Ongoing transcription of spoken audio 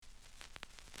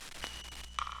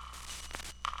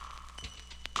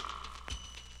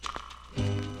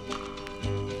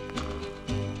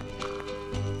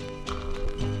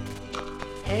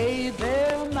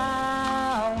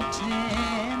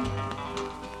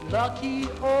Lucky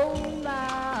old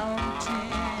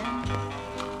mountain,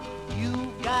 you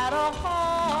got a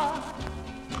heart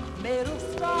made of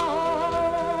stone.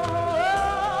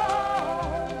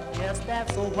 Yes,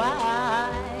 that's why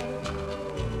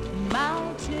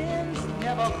mountains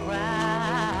never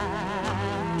cry,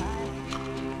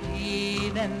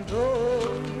 even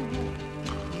though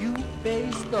you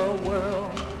face the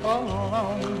world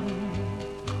alone.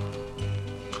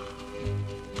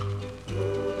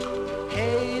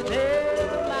 Hey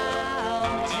there,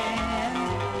 mountain,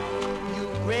 you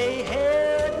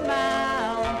gray-haired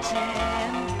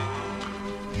mountain,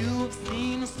 you've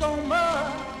seen so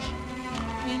much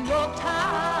in your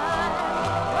time.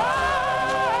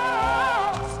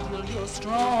 Oh, still you're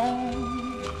strong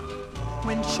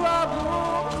when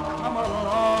troubles come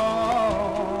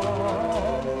along.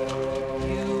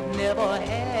 You've never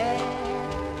had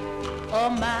a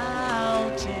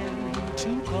mountain to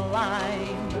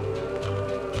climb.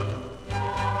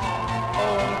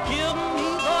 Oh, give me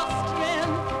the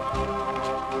strength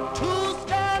to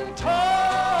stand tall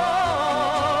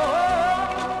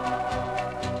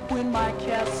when my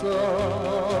castles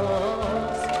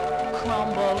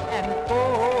crumble and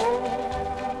fall.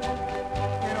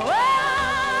 And oh,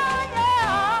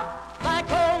 yeah, like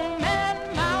old man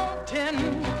mountain,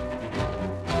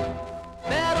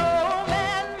 that old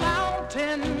man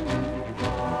mountain,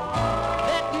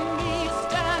 let me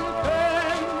stand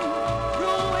firm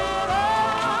through it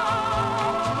all.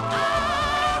 I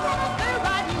wanna say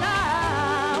right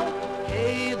now,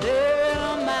 hey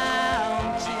there,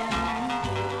 mountain,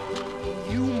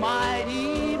 you mighty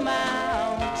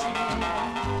mountain,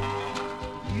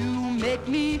 you make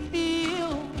me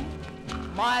feel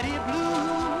mighty blue.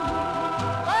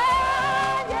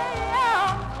 Oh, yeah,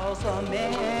 'cause a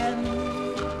man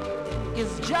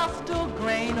is just a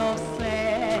grain of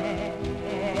sand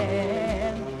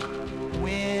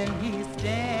when he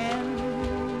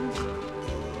stands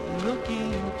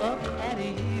looking up at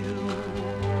you.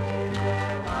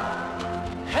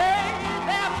 Hey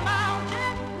there,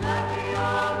 mountain, lucky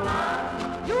old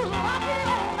mountain, you lucky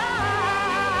old mountain.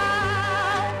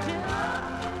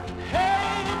 Hey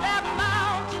there,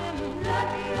 mountain,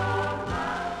 lucky old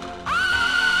mountain.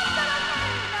 Oh,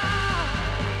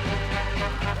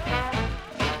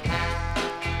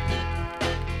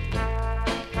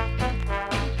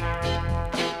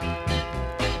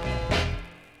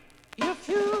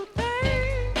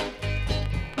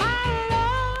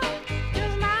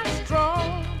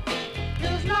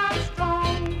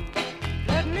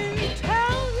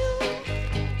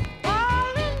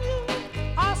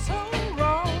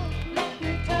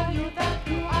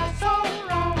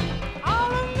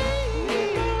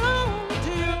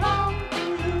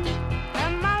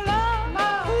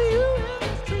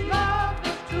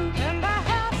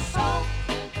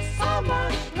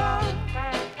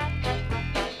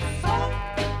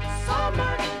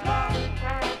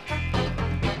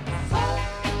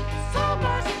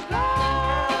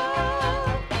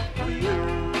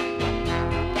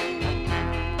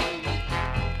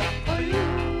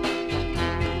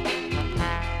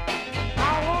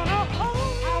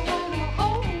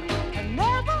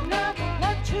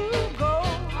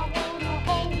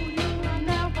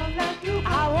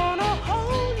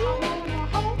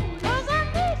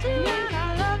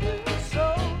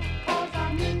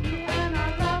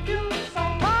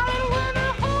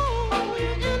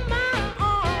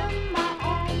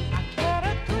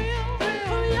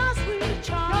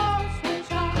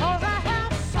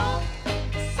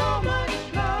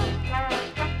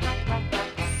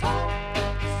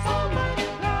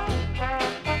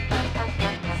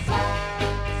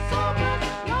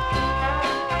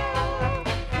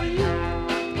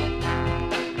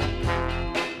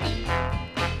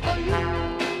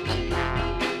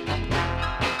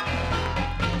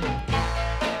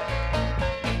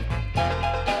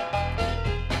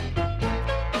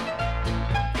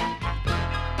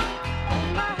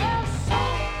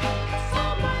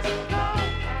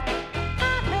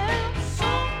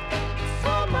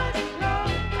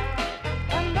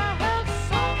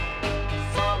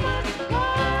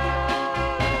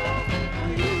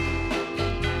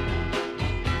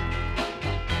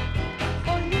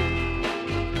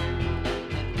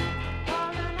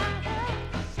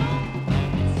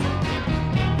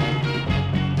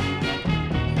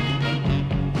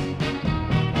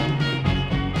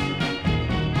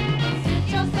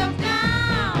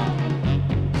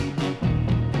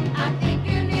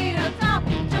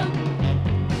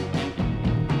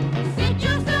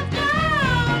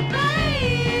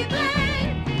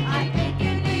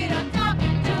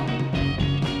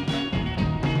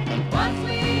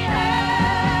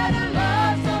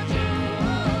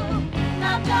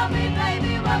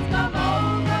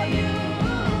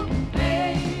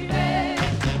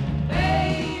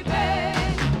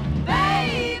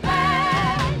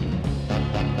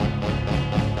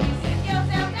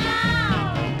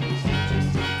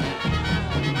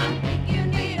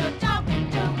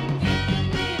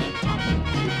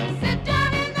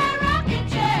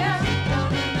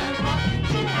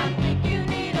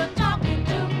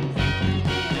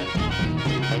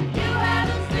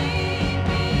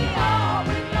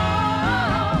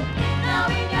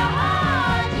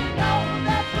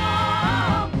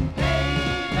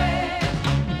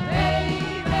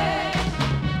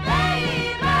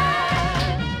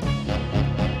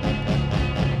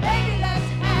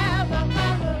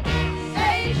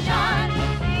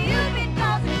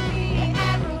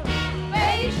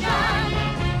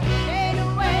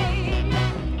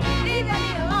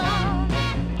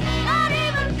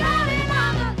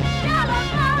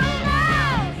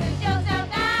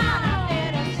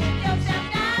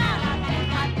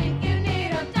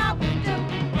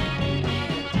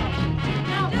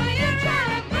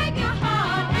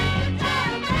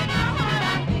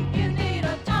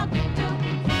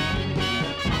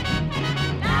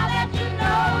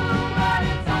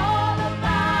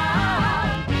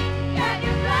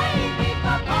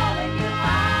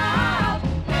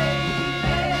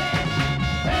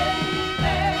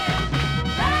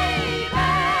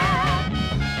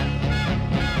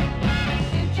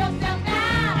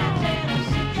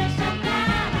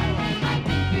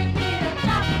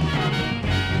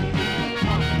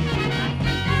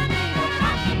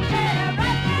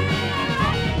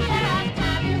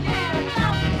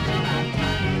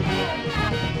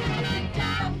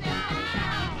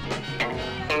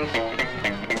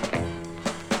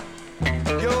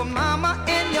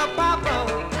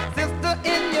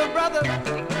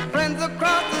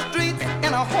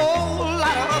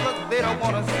 they don't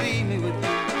wanna see me with you.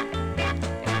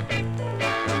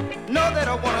 No, they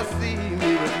don't wanna see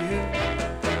me with you.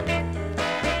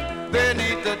 They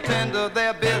need to tend to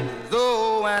their business,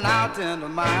 oh, and I'll tend to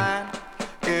mine,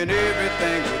 and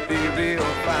everything will be real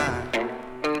fine.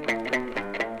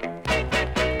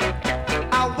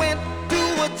 I went to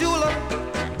a jeweler,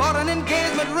 bought an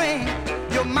engagement ring.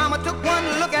 Your mama took one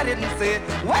look at it and said,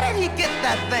 where did he get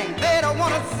that thing? They don't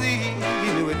wanna see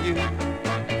me with you.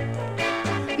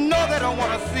 No, they don't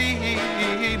wanna see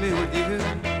me with you.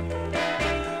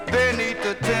 They need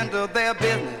to tend to their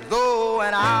business, oh,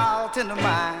 and I'll tend to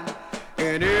mine,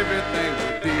 and everything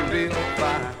will be real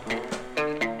fine.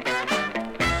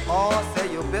 Oh,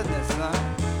 say your business, son.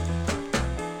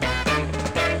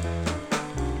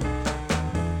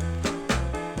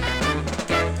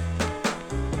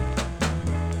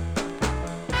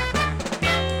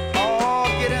 Oh,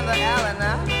 get in the alley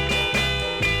now.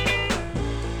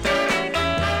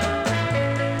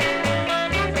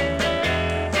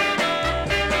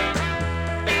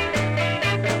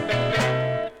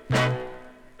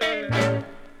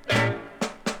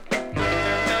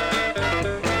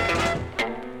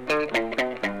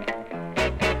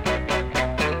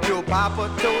 Papa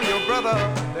told your brother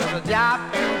there's a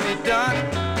job to be done.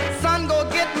 Son, go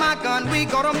get my gun. We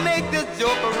gonna make this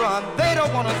joker run. They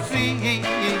don't wanna see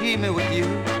me with you.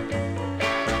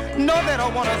 No, they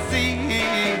don't wanna see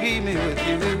me with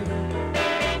you.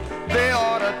 They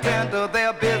ought to tend to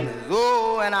their business,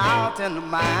 oh, and I'll tend to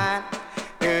mine,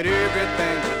 and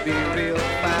everything will be real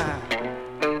fine.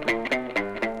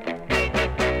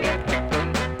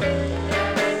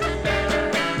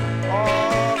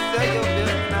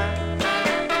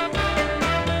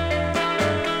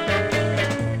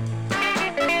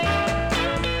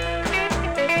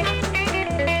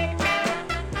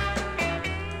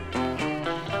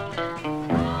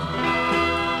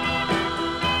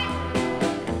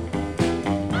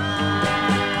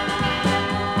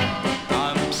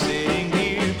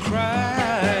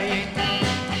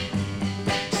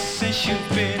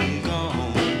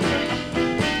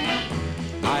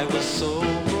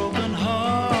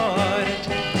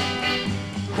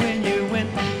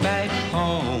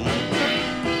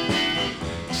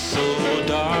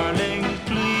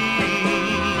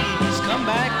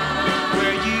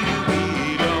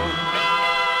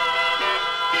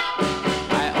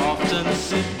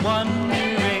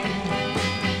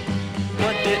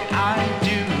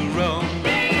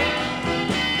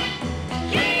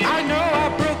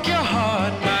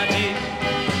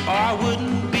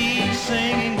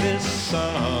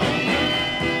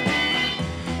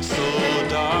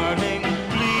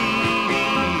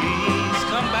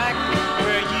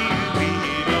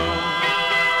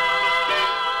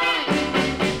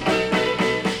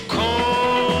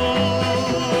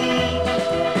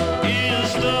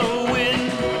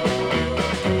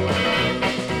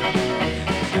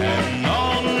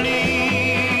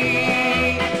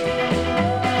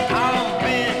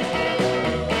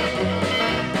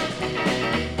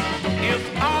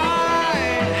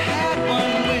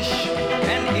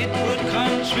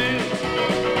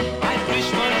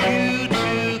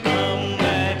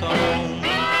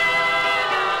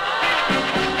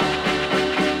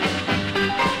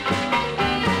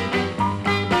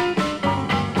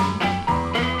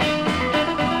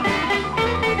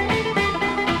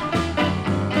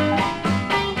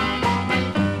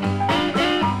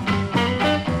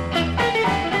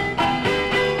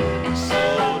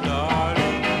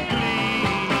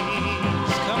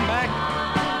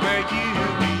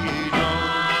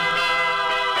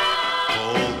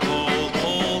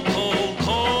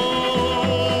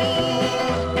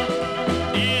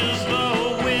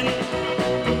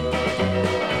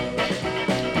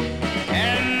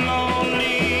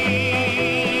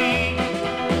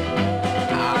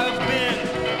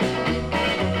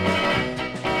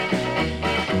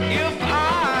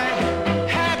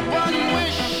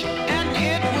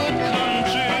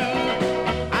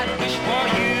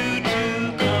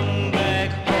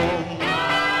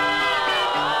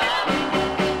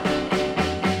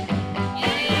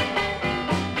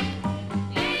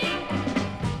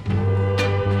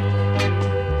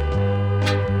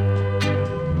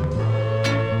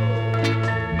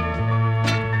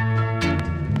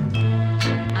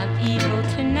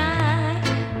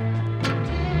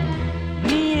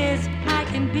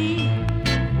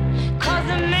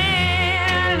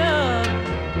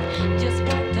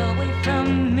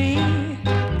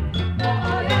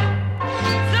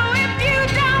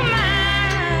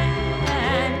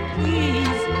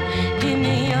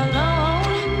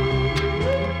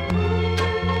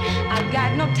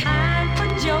 Got no time for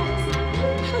jokes.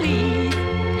 Please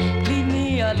leave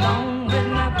me alone. with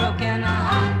my broken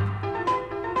heart.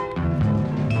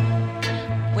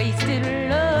 Wasted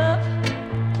love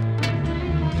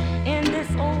in this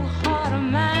old heart of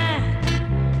mine.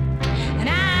 And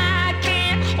I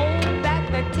can't hold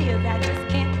back the tears, I just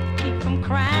can't keep from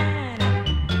crying.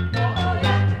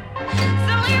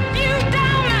 So if you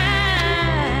don't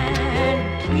mind,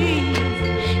 please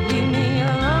leave me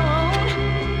alone.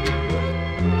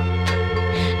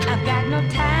 I've got no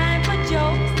time for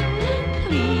jokes.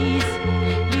 Please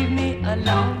leave me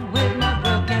alone with my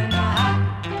broken heart.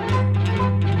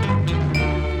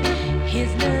 His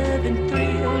loving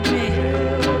thrilled me.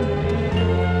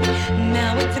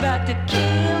 Now it's about to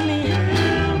kill me.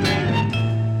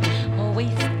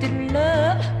 Wasted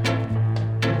love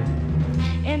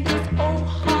in this old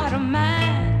heart of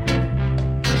mine.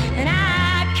 And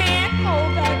I can't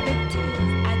hold back the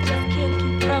tears, I just can't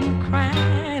keep from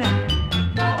crying.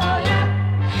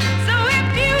 So if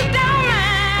you don't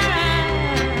mind,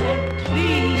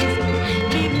 please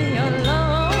leave me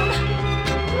alone.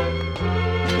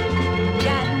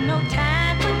 Got no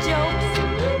time for jokes.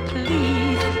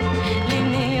 Please leave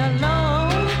me alone.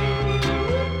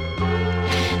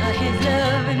 His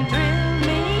loving thrilled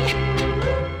me.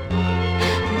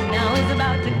 Now he's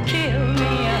about to kill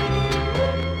me.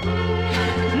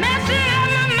 Messing up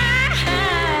my mind.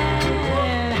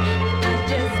 I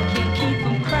just can't keep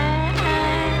from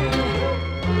crying.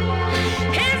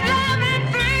 His loving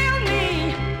thrilled me.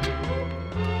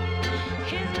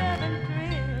 His loving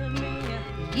thrilled me.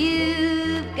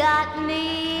 You've got me.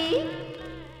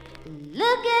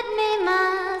 Look at me,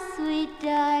 my sweet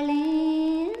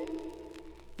darling.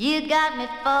 You got me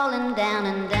falling down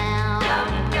and down.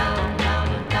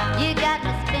 You got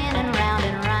me spinning round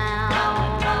and round.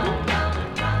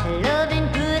 Loving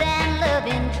good and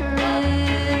loving true.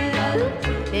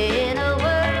 In a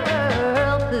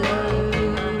whirlpool,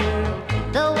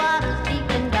 the water's deep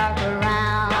and dark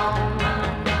around.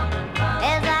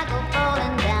 As I go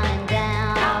falling down and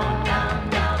down,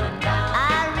 I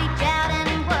reach out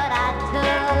and what I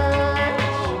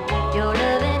touch, your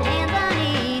loving hands I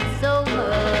need so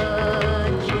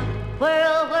much.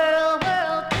 Whirl, whirl,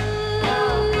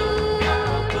 whirlpool,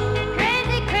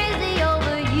 crazy, crazy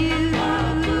over you.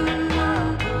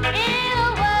 In a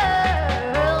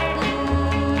whirlpool,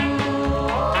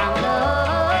 I'm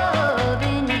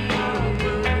loving you.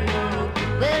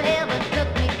 Well, heaven took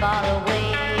me far away,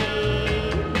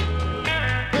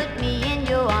 put me in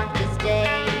your arms to stay.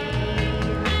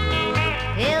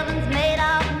 Heaven's made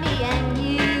of me and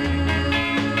you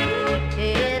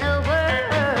in a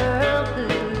whirlpool.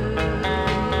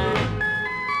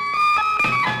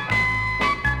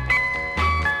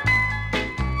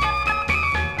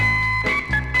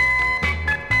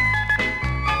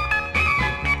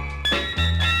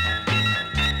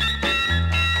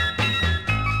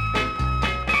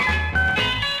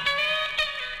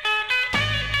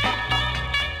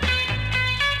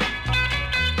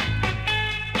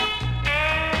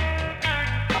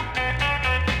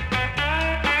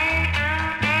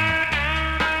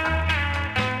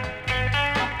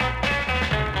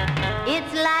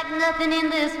 It's like nothing in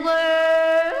this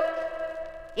world.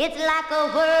 It's like a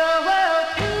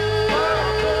whirlpool.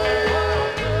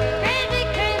 Crazy,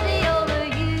 crazy over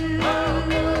you.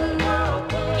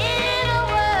 In a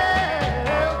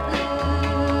whirlpool,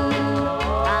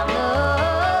 I'm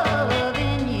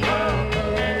loving you.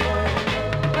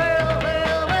 Whirl,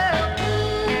 whirl,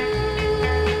 whirlpool.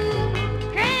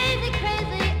 Crazy,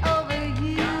 crazy over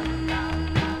you.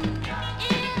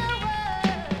 In a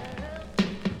whirlpool.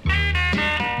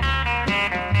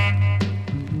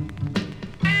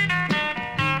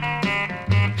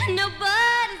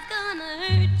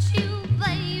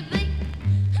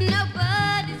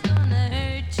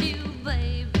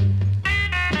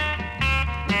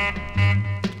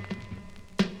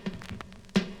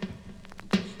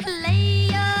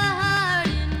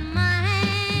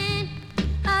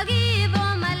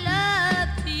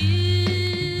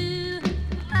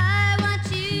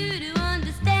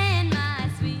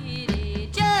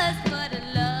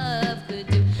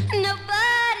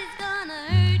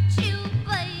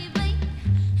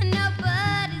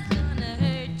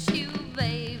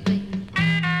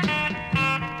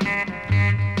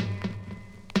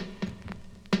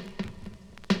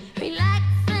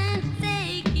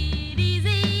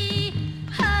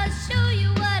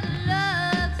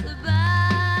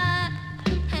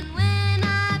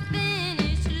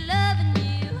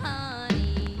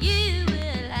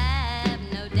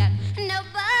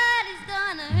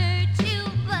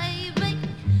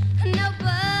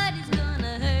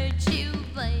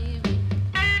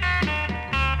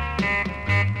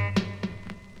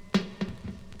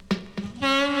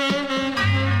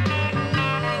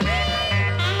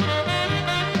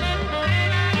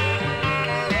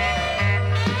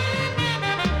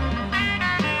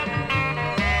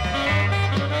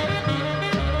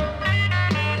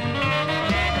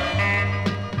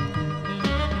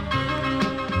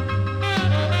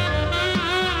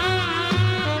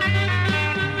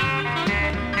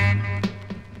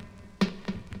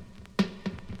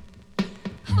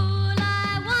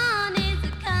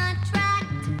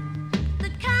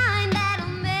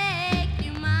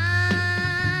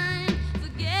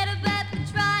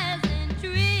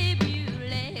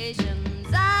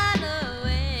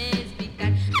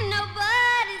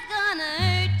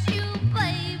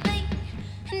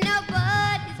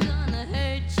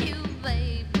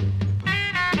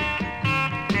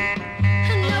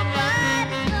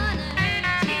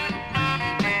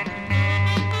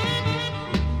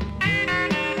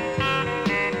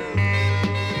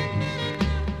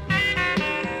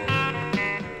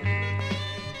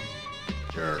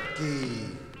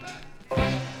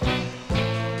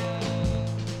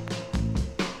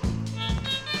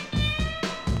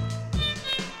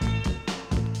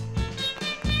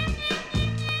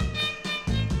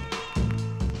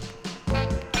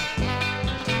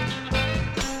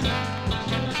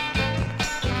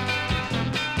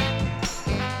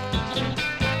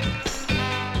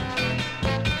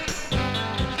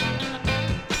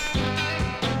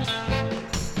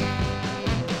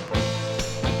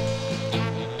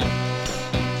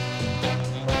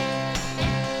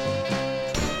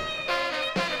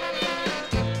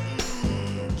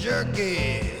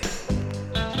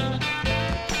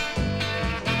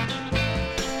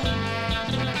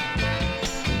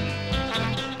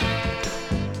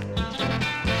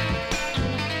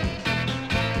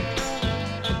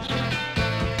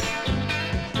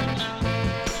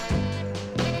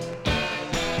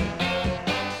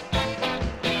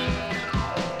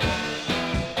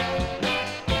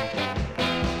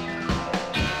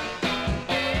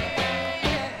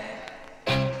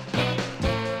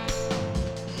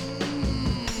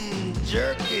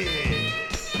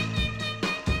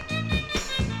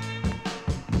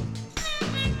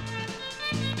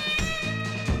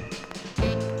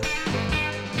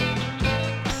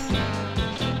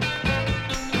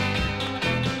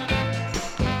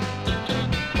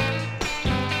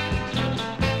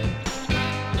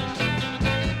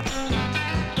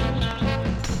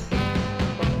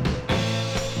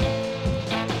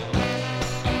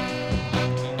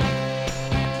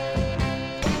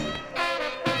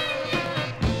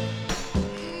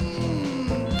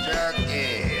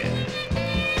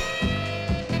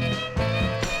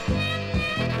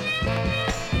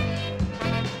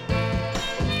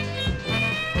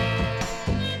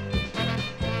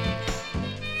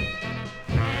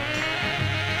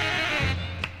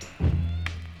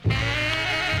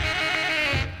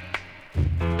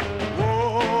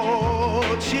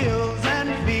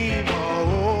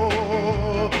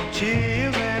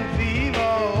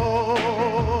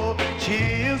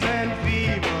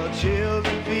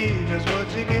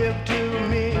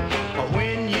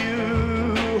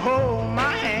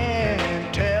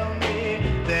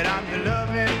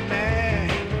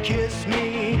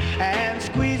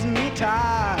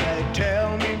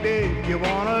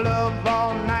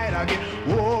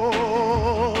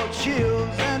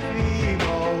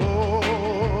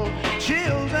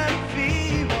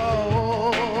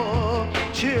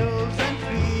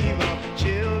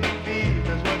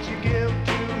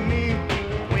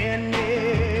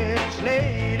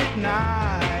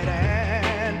 night,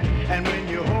 and when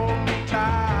you hold me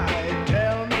tight,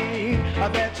 tell me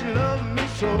that you love me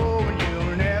so, and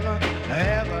you'll never,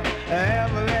 ever,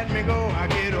 ever let me go. I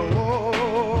get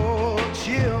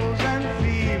chills and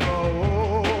fever,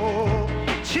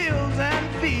 chills and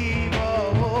fever,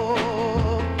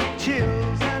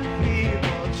 chills and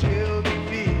fever, chills and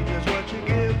fever is what you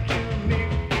give to me.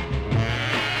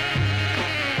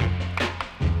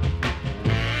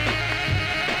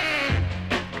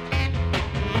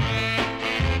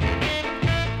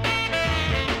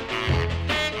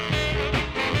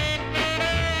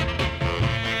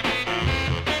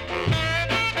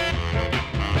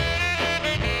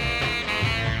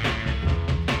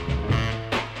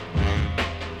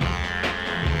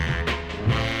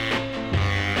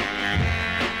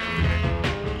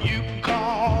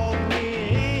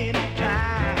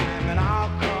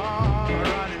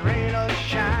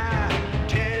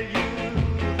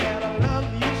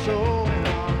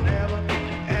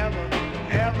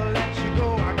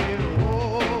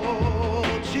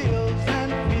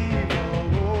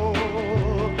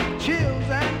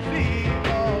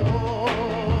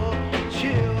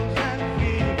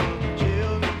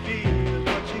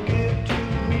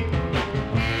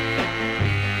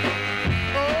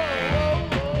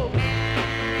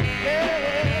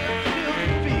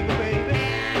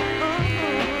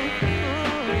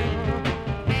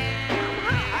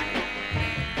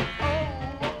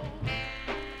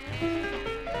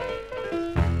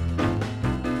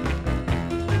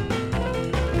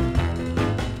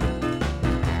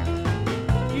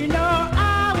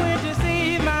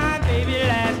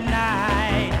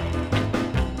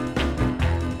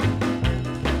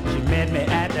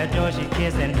 She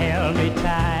kissed and held me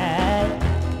tight.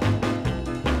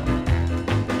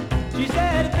 She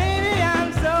said, baby,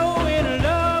 I'm so in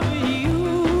love with you.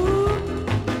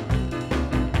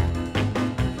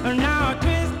 Now a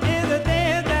twist is a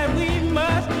dance that we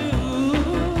must do.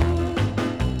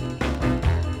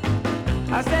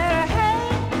 I said, hey,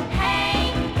 hey,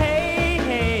 hey,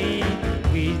 hey.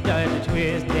 We started to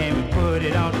twist and we put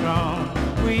it on strong.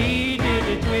 We did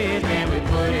the twist and we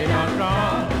put it on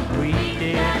strong. We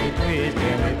did the twist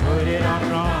and we put it on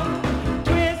strong.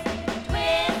 Twist,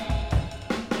 twist.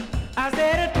 I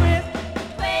said a twist,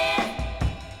 twist.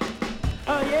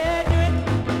 Oh yeah, do it.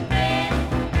 Twist.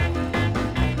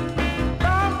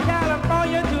 From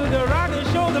California to the Rocky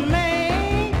Shoulder,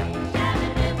 Maine.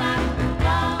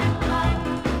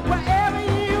 Wherever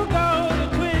you go, the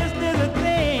twist is a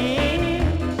thing.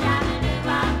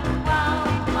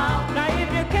 Now if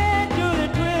you can't do the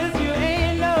twist, you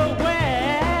ain't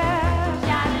nowhere.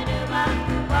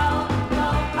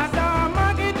 I saw a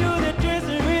monkey do the twist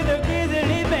with a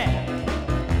grizzly bear.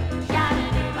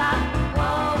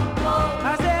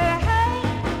 I said, hey,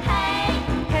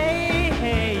 hey,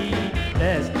 hey,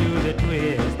 let's do the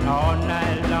twist all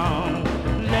night long.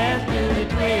 Let's do the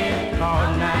twist all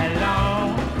night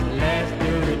long. Let's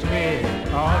do the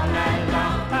twist all night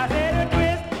long. I said a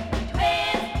twist,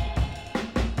 twist,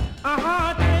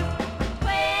 twist,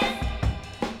 twist,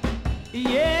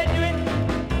 yeah, do it.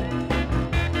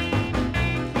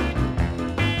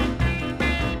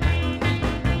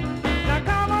 Now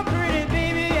come on, pretty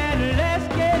baby, and let's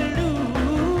get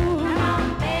loose. Come on,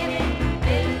 baby,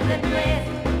 do the twist.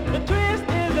 The twist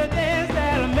is a dance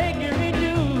that'll make you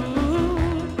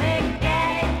reduce. Big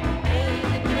daddy, do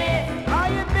the twist. All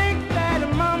you big fat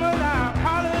mamas, I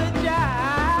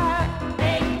apologize.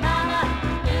 Big mama,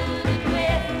 do the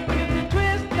twist. If the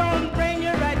twist don't bring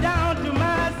you right down to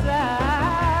my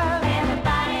side,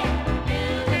 everybody do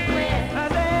the twist. I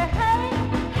say, hey,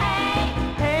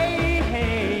 hey, hey,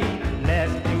 hey,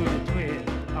 let's do the twist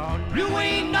all night. You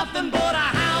ain't nothing but a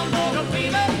hound dog, a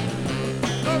fever,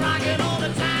 rocking all the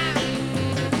time.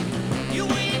 You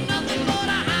ain't nothing but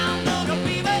a hound dog, a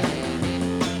fever,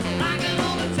 rocking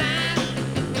all the time.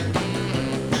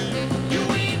 You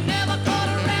ain't never caught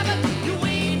a rabbit, you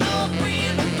ain't no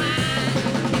friend of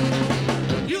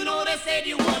mine. You know they said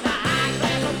you was a high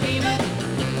class of fever,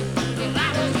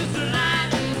 that was just a lie.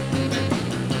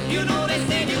 You know they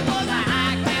said you was a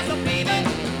high class of fever,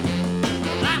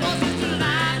 that was just a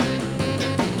lie.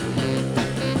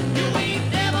 You ain't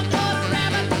never caught a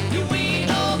rabbit, you ain't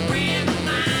no friend of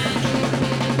mine.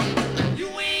 You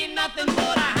ain't nothing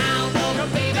but a hound dog, a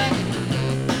baby,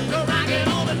 rocking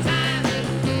all the time.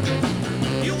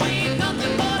 You ain't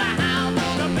nothing but a hound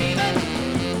dog, a baby,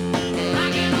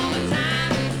 rocking all the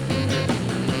time.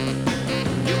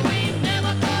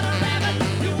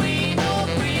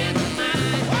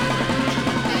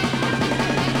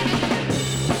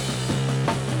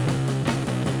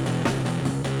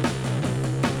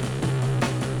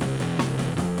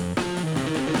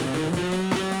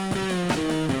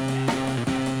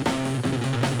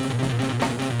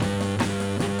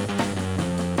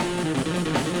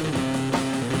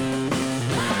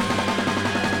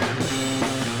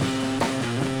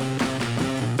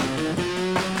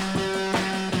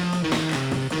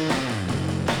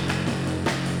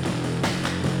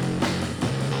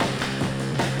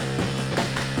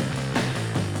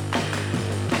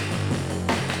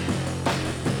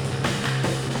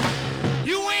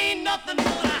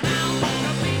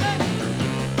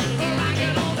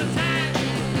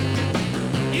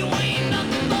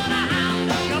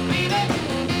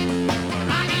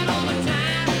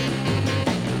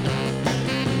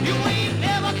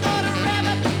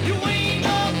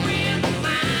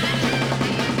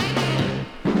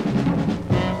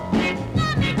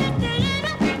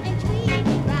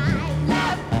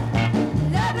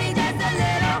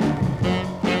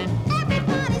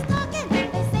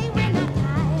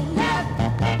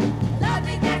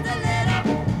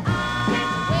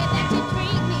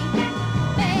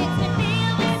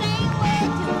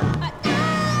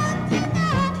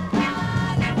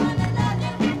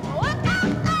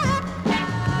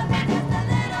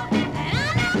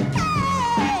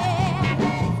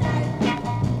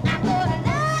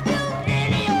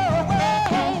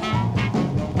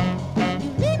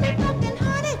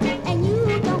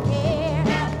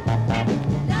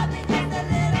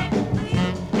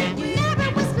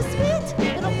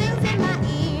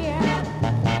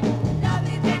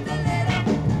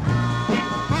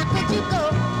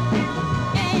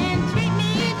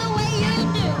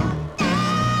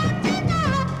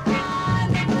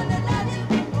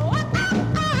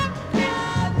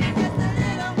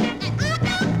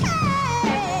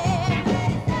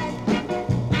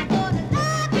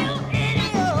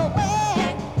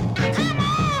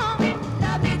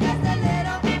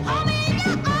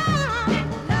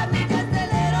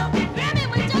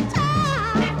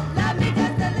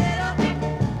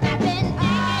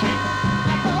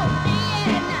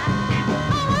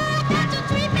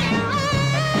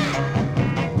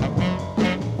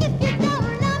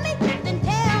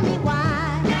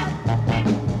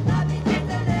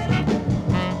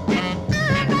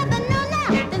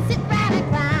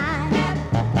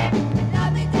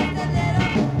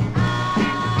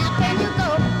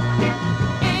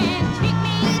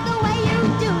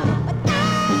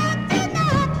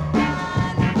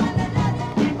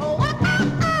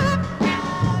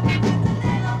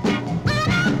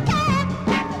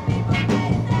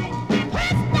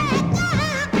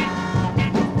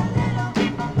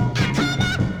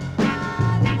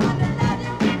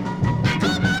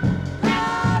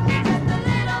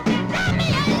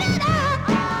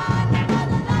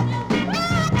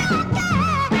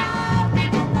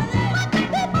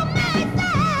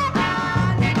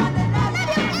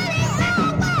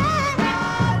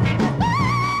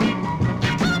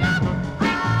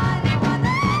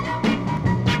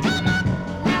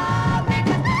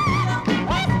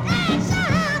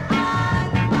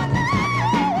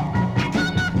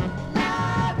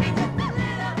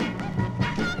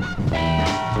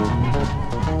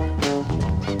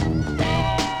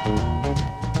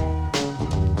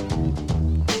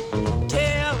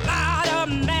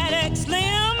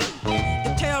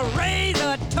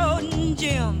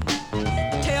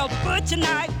 Butcher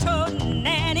Knight toting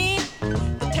Nanny,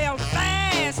 tell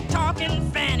fast talking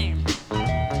Fanny.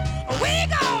 We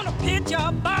gonna pitch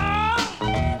a ball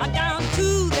down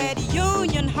to that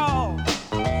Union Hall.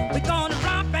 We gonna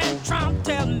romp and tromp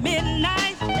till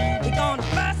midnight. We gonna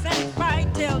fuss and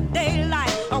fight till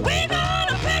daylight. We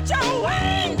gonna pitch a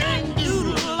wing and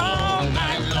doodle all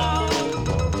night long.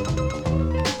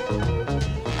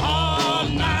 All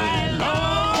night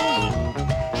long.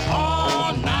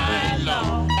 All night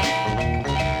long.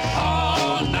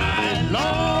 All night.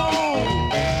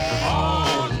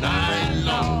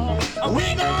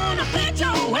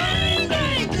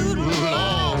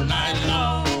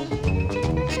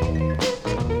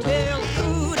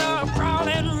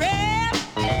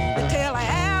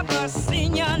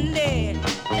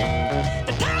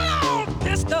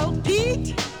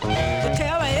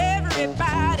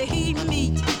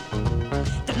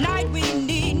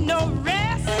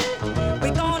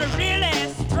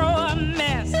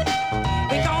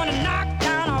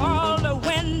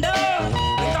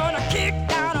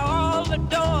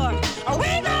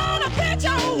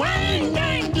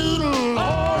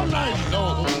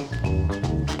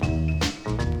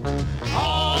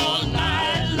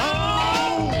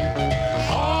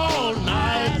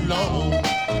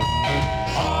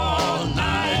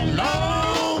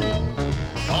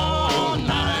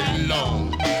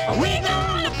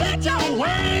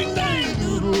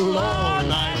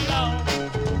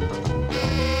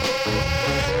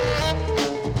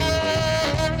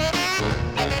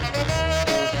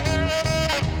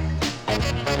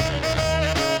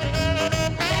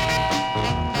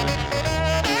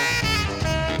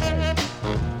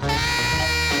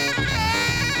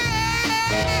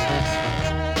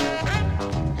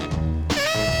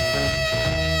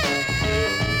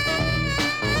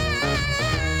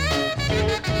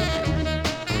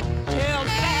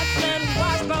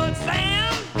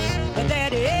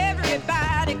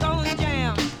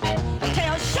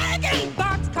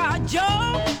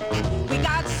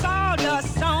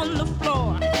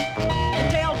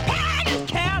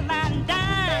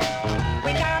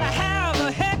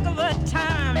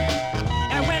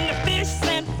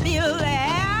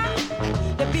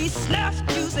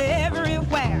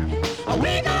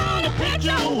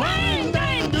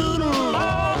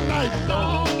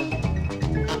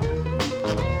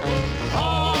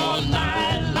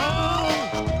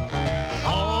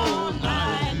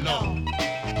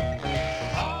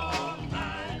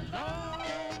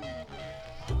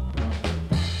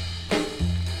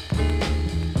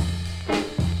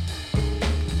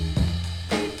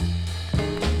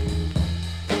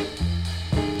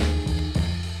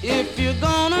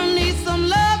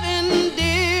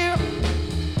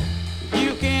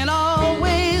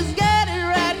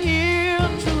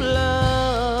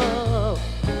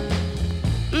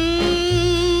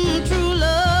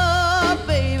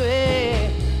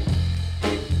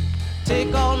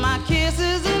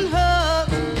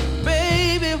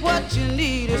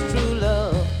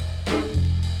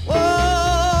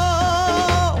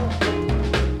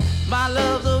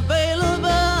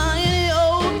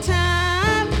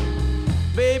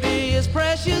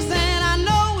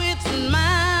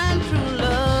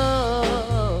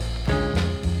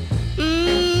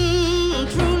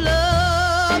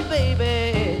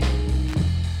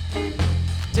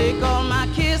 Take all my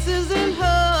kisses and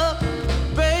hugs,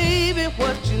 baby.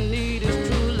 What you need is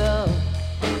true love.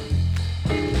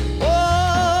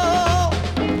 Oh,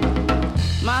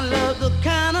 my love, the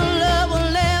kind of love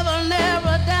will never,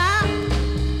 never die.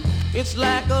 It's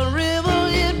like a river,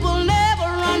 it will never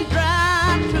run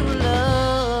dry. True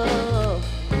love.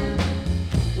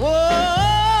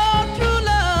 Whoa, true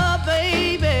love,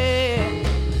 baby.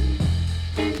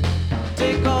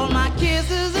 Take all my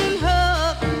kisses and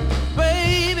hugs,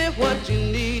 baby. What you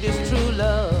need is true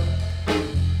love.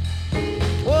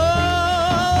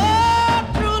 Whoa,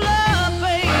 true love,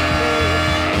 baby.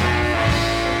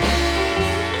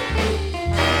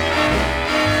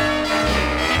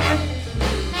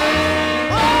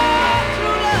 Oh,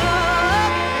 true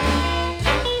love.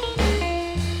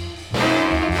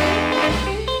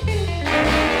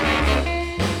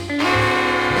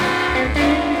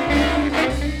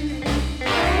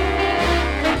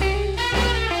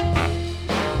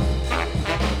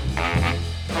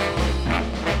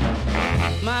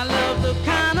 My love, the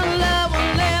kind of love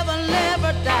will never,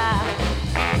 never die.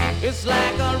 It's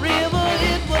like a river,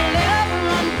 it will never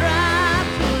run dry.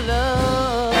 True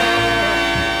love.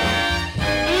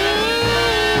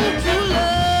 True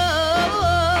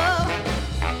love.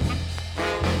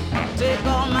 Take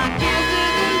all my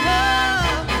kisses and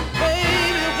love,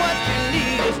 baby. What you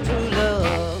need is true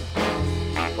love.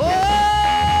 Oh,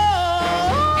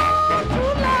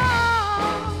 true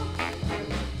love.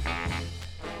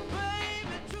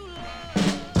 Baby, true love.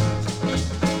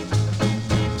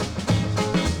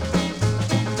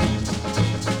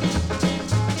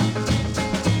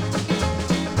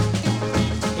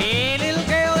 Hey, little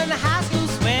girl in the high school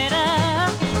sweater.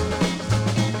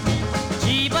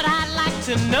 Gee, but I'd like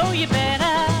to know you better.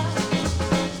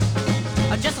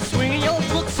 Just swinging your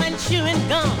books and chewing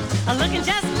gum, looking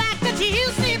just like the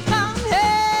juicy plum.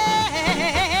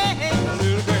 Hey,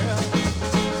 little girl.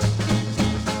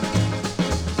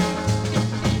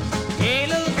 Hey,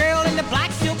 little girl in the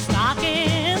black silk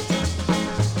stockings.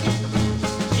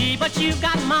 Gee, but you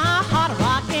got my heart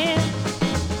rocking.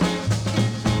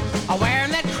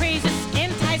 Wearing that crazy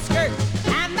skin tight skirt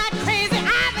and that crazy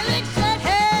ivy league shirt.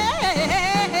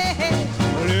 Hey,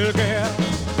 little girl.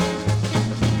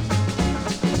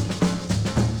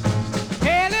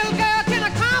 Hey, little girl, can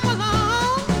I come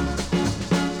along?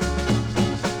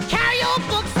 Carry your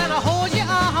books and I'll hold your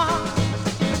arm.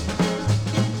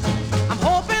 I'm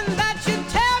hoping that you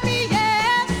tell me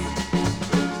yes,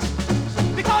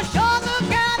 because you're the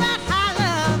girl that I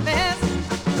love.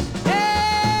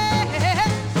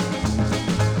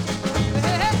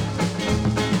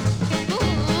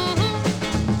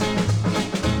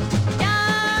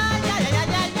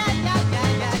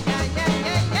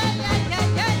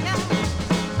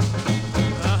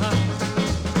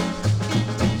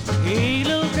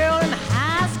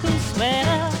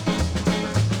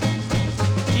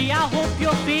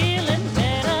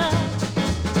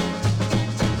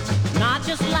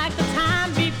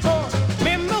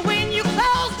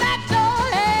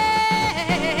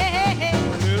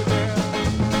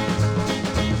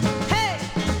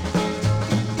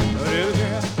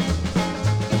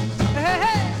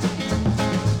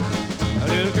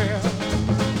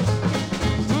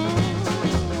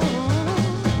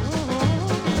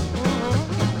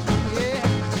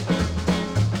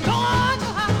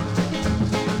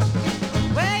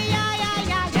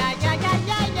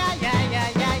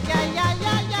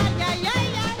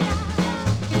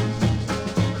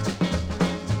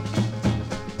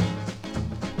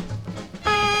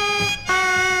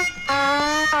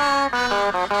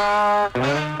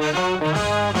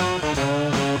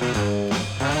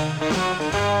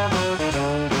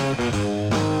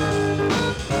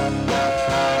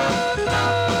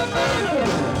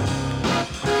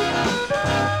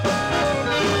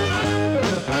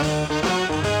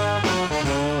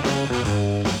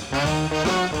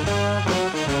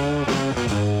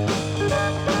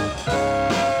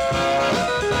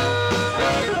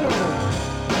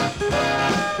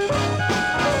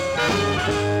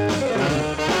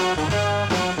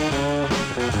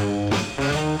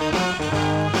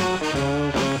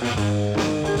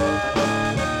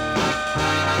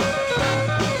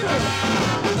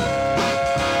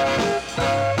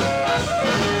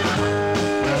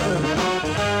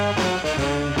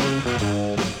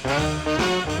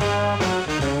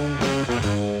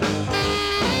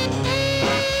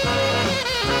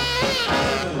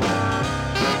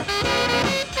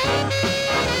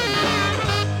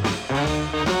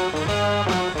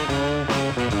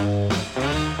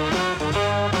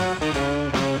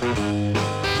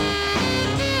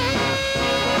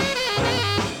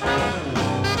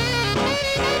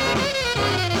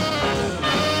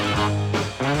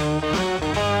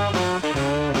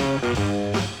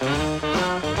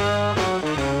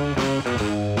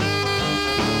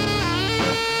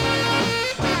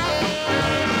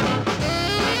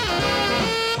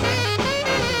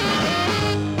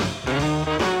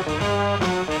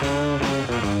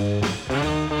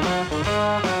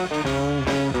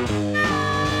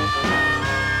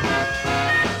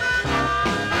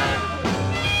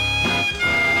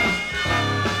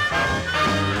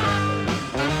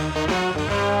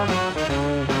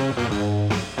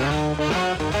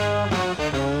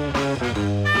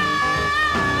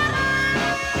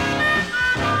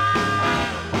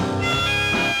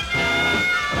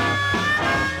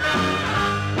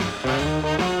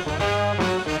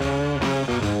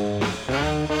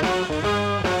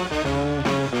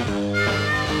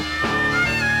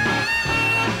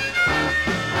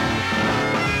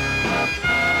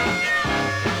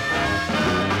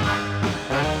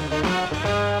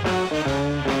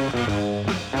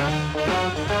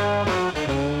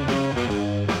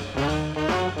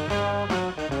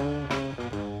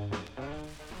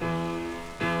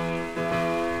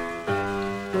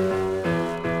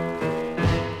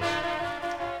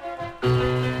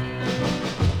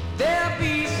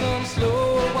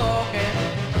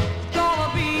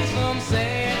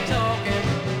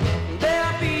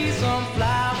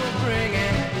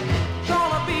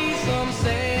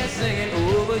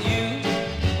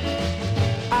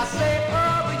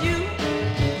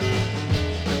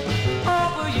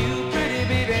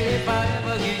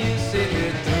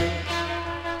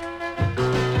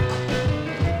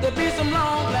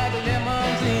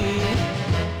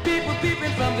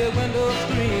 the window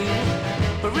screen,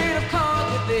 parade of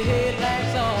cars with the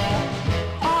headlights on,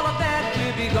 all of that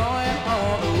could be going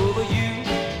on over you.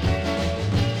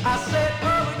 I said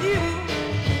over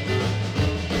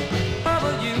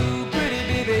you, pretty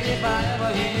baby, if I ever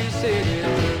hear you say it.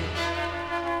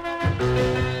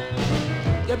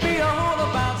 There'll be a hole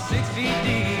about 6 feet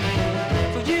deep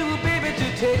for you, baby, to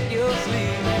take your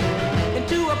sleep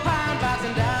into a pine box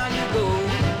and down you go,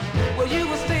 where you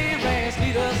will stay, rain,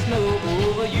 sleet or snow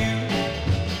over you.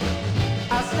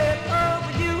 I said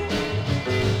over you,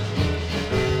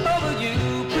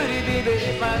 pretty baby,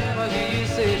 if I ever hear you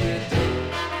say it.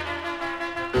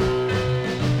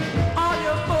 All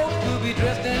your folks will be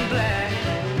dressed in black,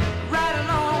 riding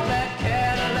on that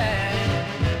Cadillac.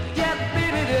 Yeah,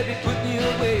 baby, they'll be putting you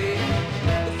away.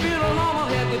 The funeral home will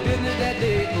have the business that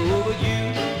day over you.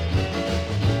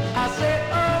 I said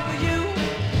over you,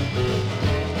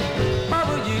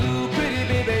 pretty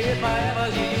baby, if I ever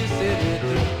hear you say it.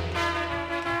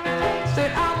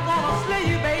 Said I'm gonna slay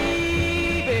you,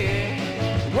 baby.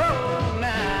 Whoa,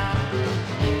 now.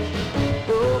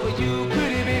 Over you,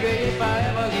 pretty baby, if I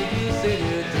ever hear you say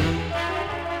it.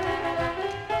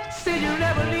 Said you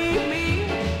never leave me.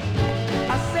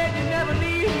 I said you never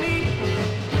leave me.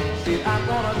 Said I'm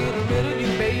gonna get rid of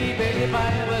you, baby, if I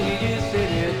ever hear you say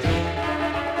it.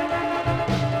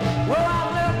 Well, I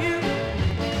love you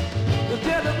to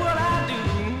tell you what I do.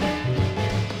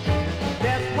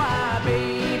 That's why,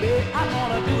 baby, I'm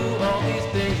gonna do all these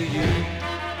things to you.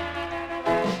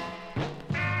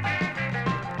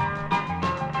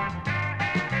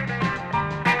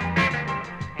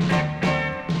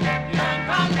 You done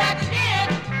come back again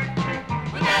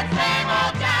with that same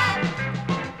old jive.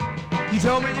 You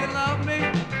told me you loved me.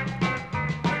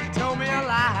 You told me a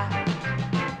lie.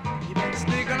 You've been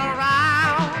sneaking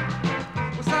around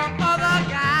with some other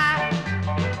guy.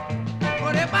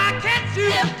 But if I catch you,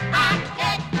 If I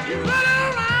catch you you running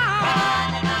around.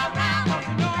 running around,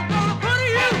 You know I'm gonna put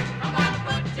you. I'm gonna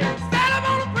put you, Said I'm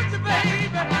gonna put you,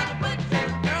 baby. I'm gonna put you,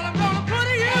 Girl, I'm gonna put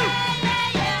you.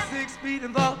 yeah. 6 feet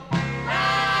in the.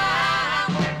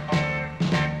 Round.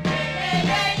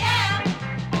 Yeah.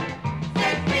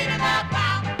 6 feet in the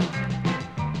ground.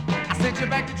 I sent you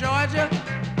back to Georgia,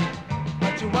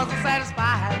 but you wasn't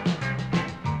satisfied.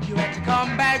 You had to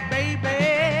come back, baby,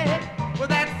 with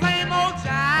that same old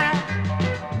jive.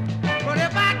 But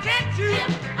if I catch you,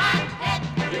 I catch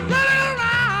you running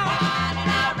around, running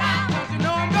around, don't you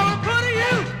know I'm gonna put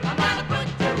you? I'm gonna put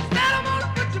you, Said I'm gonna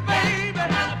put you, baby. I'm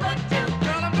gonna put you,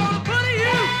 Girl, I'm gonna put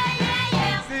you.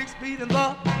 yeah. 6 feet in the.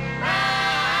 Round.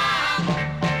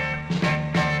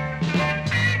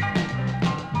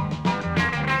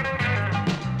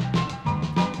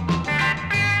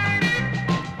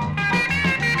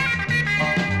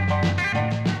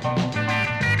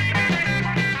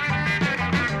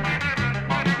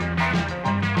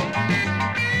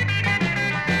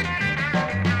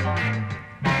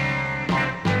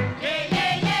 Yeah.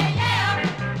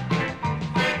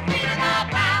 6 feet in the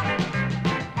ground.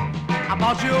 I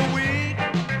bought you a wig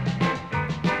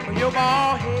for your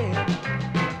bald head,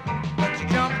 but you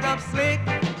jumped up slick.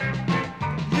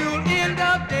 You'll end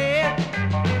up dead.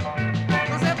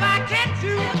 'Cause if I catch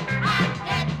you I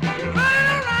catch you running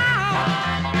around,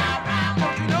 running around,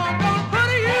 don't you know I'm gonna put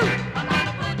you? I'm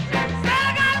gonna put you, Said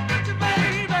I gotta put you,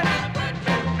 baby. I'm gonna put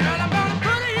you, Girl, I'm gonna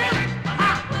put you. I'm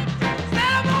gonna put you.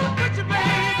 Said I'm gonna put you,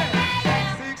 baby.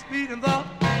 6 feet in the.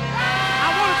 I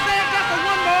wanna say it just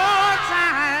one more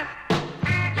time.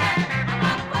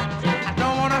 I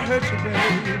don't wanna hurt you,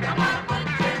 baby.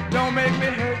 Don't make me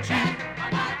hurt you.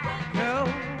 No.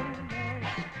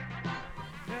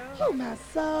 Oh, my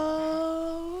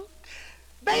soul.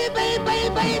 Baby, baby, baby,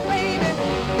 baby, baby.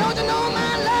 Don't you know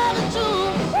my love is true?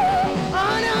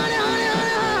 Honey, honey, honey,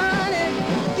 honey, honey.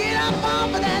 Get up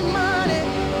off of that money.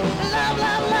 Love,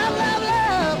 love, love, love,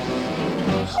 love.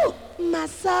 Oh, my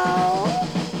soul.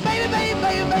 Baby, baby,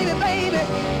 baby, baby, baby.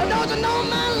 Don't you know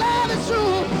my love is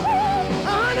true?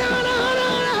 Honey, honey, honey,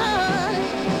 honey, honey.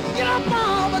 Get up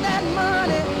off of that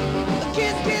money.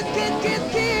 Kiss, kiss, kiss, kiss,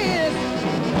 kiss.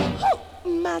 Oh,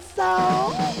 my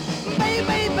soul. Baby,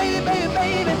 baby, baby, baby,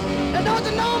 baby. Don't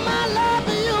you know my love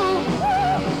for you?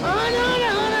 Honey, honey,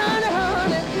 honey, honey,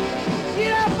 honey.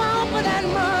 Get up off of that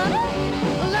money.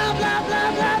 Love, love,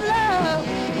 love, love, love.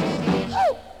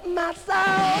 Oh, my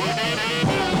soul.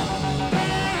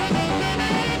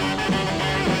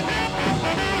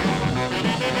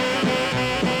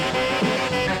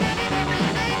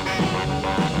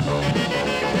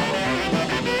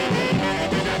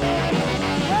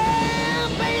 Well,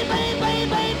 baby, baby,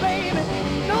 baby, baby,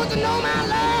 don't you know my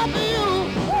love for you?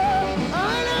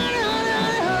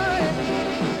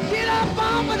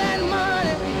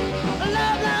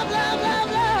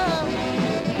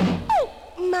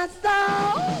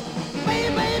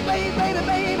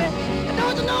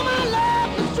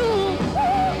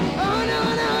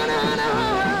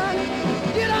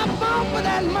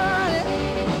 that money.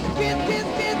 Kiss, kiss,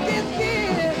 kiss, kiss,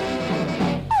 kiss.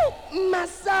 Oh, my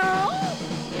soul.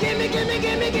 Gimme, gimme,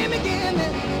 gimme, gimme, gimme.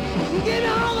 Give me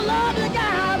all the love you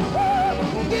got.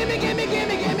 Ooh, gimme, gimme,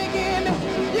 gimme, gimme, gimme.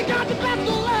 You got the best of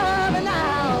love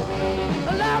now.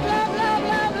 Love, love, love,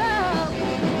 love, love.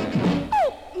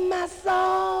 Oh, my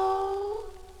soul.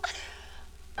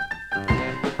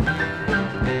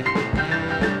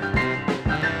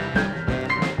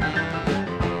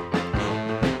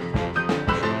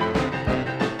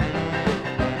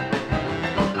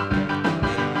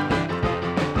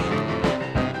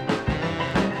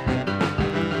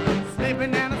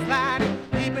 Sleeping and a sliding,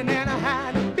 peeping and a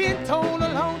hiding, been told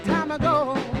a long time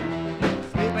ago.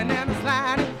 Sleeping and a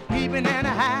sliding, peeping and a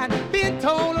hiding, been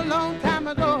told a long time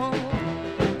ago.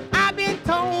 I've been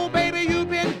told, baby, you've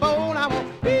been bold, I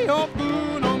won't be your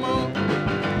fool no more.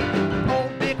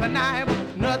 Old big knife,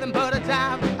 nothing but a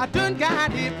jive, I done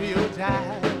got hit for your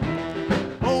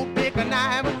jive. Old big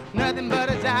knife, nothing but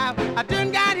a jive, I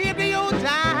done got hit for your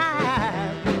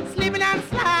jive. Sleeping and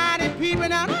sliding,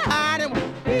 peeping and hiding,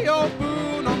 won't be your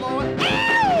fool no more.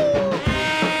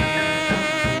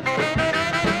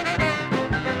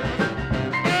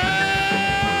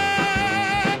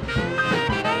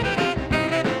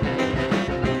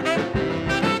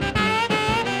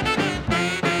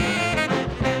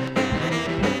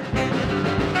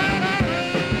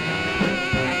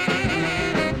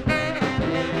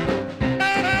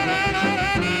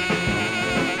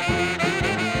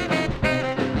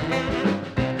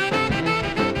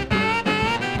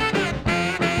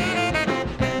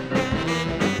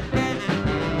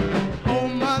 Oh,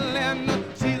 Melinda,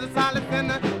 she's a solid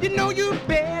sinner. You know you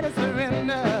better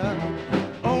surrender.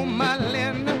 Oh,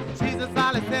 Melinda, she's a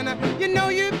solid sinner. You know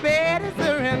you better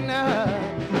surrender.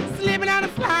 Slipping out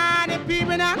and sliding,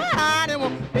 peeping out and hiding,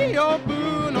 won't be your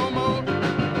boo no more.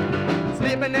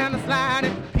 Slipping and a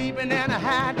sliding, peeping and a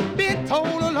hiding, been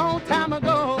told a long time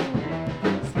ago.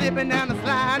 Slipping and a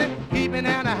sliding, peeping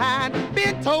and a hiding,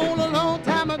 been told a long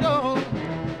time ago.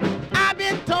 I've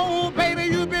been told, baby,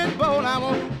 you've been bold, I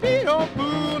won't be your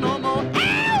fool no more.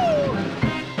 Ow!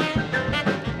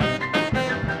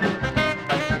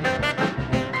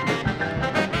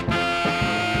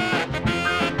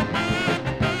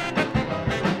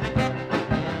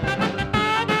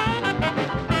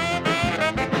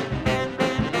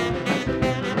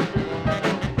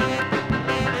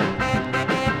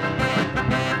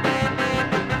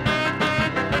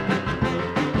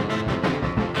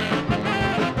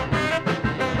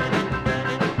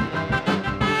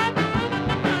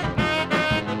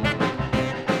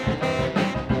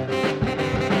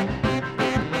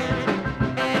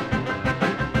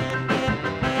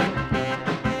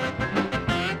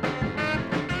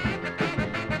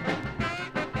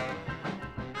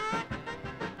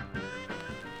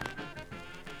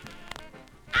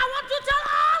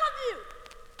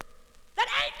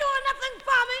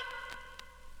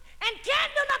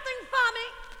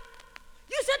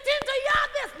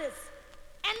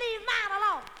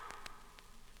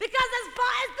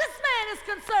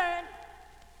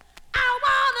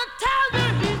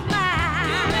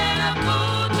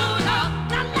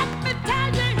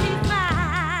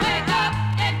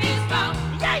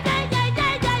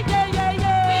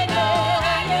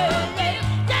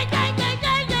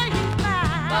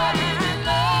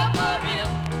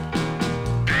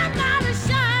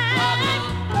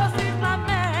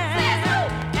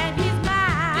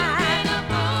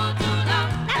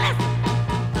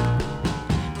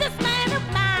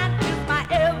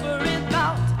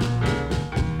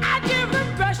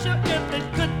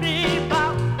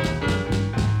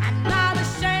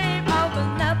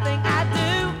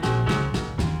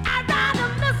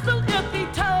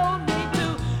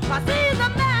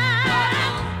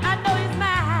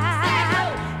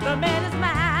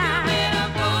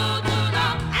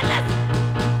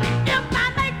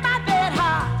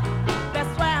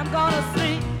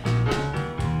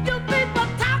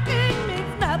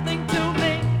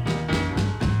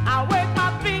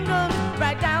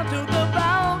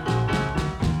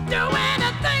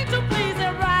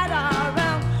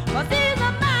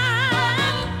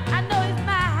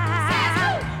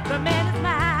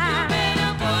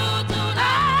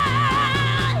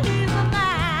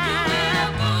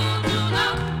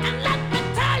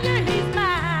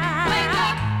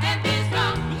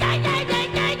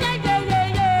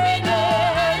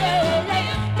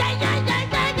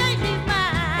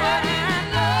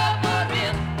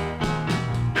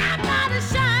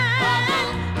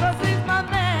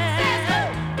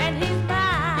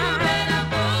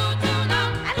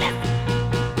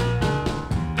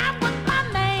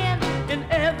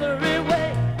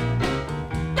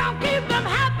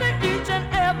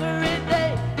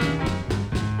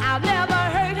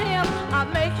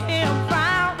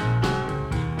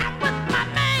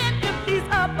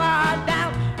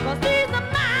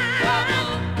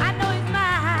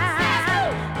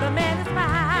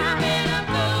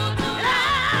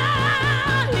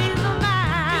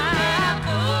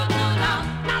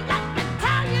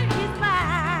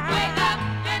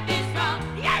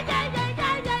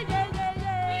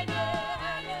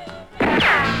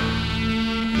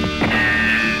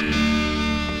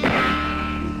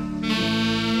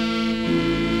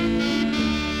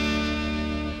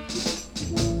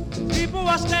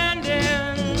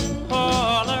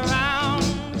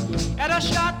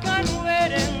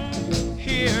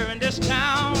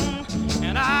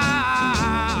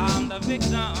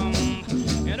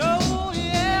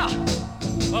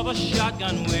 a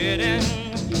shotgun wedding.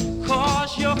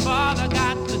 'Cause your father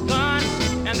got the gun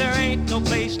and there ain't no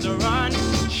place to run.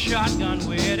 Shotgun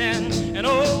wedding, and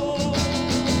oh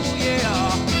yeah.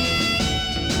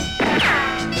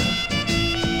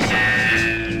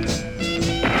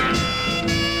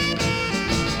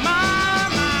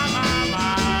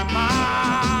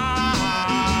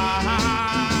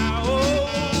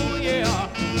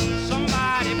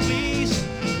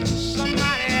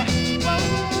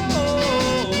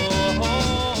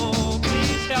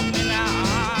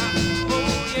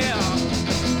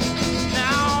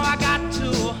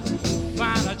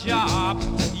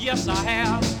 Yes, I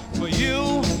have. For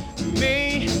you,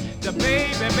 me, the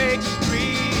baby makes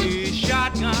three.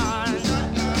 Shotgun,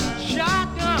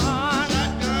 shotgun,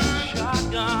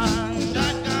 shotgun,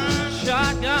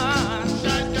 shotgun,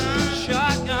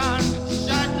 shotgun,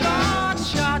 shotgun,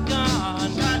 shotgun,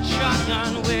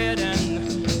 shotgun wedding.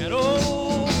 And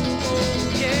oh,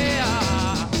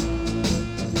 yeah.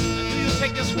 Do you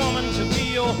take this woman to be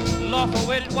your lawful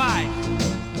wedded wife?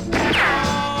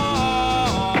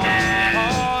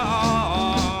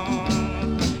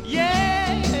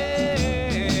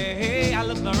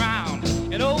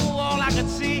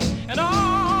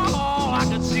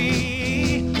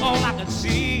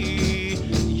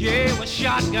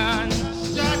 Shotgun,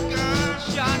 shotgun,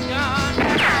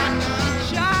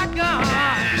 shotgun,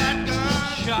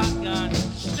 shotgun,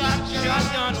 shotgun,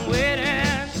 shotgun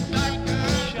wedding,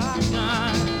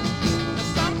 shotgun.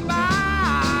 Somebody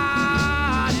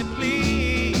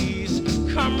please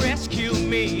come rescue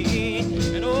me.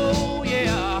 And oh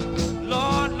yeah,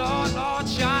 Lord, Lord, Lord,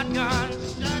 shotgun,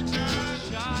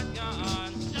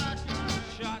 shotgun,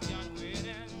 shotgun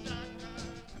wedding.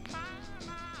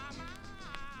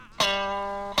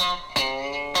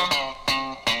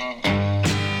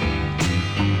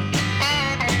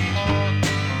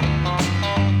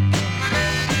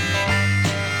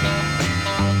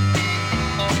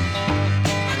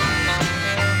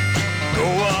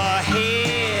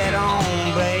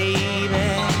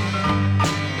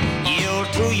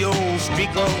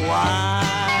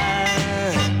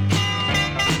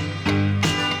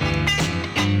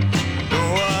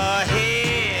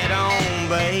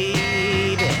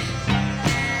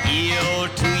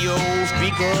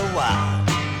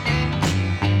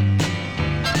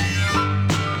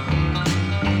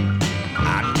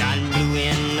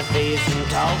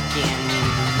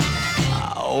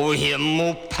 Oh, here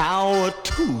more power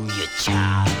to you,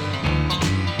 child.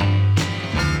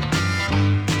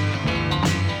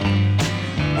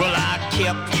 Well, I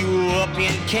kept you up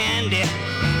in candy,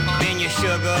 been your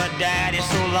sugar daddy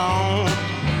so long,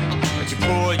 but you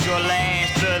poured your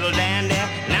last little dandy.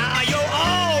 Now your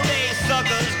all-day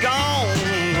sucker's gone.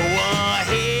 Go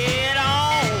ahead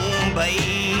on,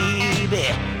 baby,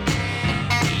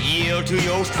 yield to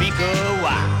your streak of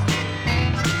wild.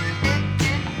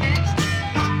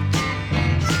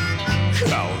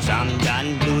 'Cause I'm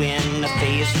done doing the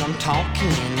face from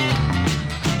talking,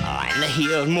 and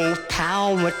here's more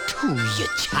power to you,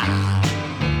 child.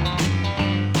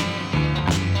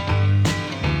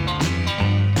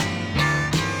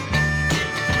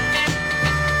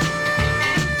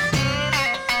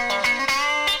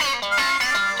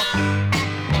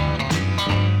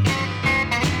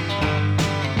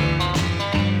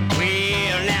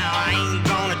 Well, now I ain't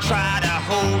gonna try to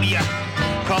hold you,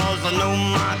 'cause I know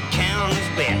my count is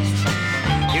best.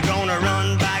 You're gonna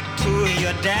run back to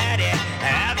your daddy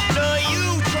after you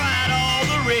tried all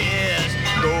the rest.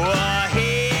 Go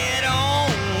ahead on,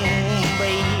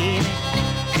 baby,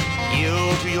 you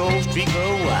to your streak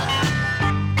of wild.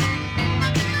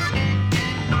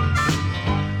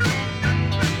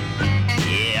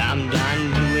 Yeah, I'm done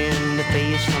doing the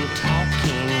face from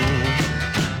talking,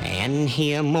 and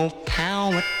here more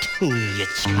power to you,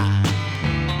 child.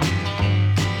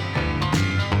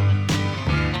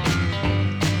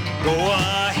 Go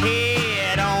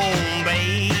ahead on,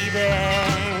 baby,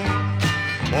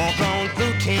 walk on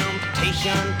through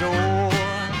temptation door.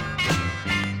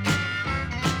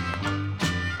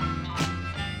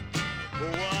 Go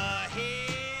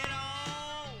ahead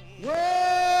on.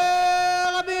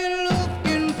 Well, I've been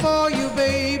looking for you,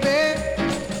 baby,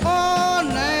 all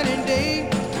night and day.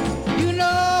 You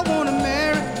know I wanna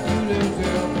marry you, little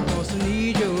girl, 'cause I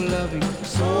need your loving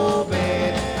so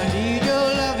bad. I need your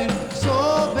loving so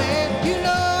bad. You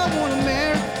know I wanna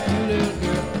marry you, little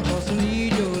girl, 'cause I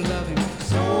need your loving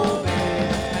so bad.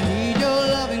 I need your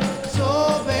loving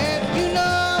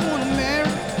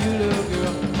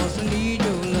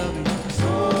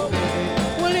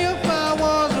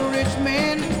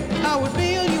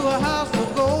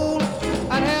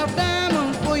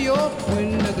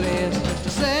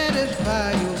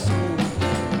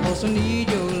 'cause I need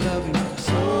your loving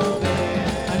so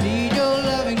bad. I need your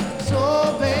loving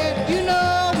so bad. You know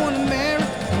I wanna marry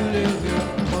you, little girl,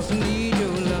 'cause I need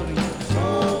your loving so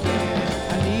bad.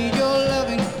 I need your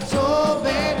loving so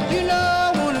bad. You know I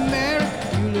wanna marry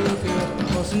you, little girl,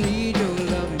 'cause I need your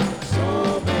loving so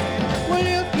bad. Well,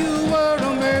 if you were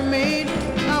a mermaid,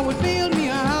 I would build me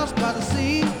a house by the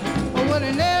sea. Oh, well,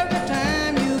 and every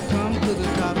time you come to the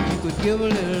top, you could give a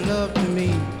little love to me.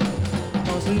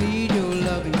 'Cause I need your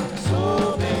loving so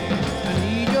bad. I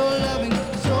need your loving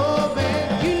so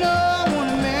bad. You know I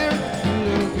wanna marry you,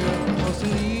 little girl, 'cause I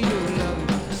need your loving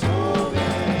so bad.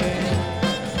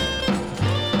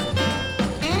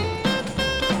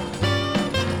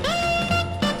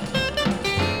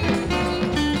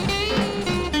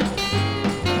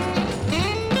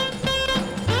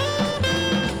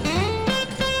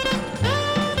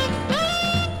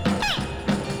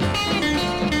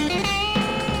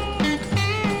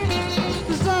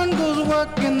 The sun goes to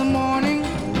work in the morning,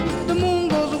 the moon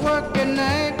goes to work at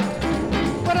night.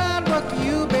 But I'd work for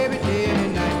you, baby, day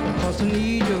and night, 'cause I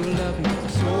need your loving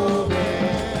so bad.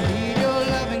 I need your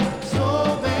loving so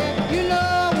bad. You know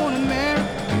I wanna marry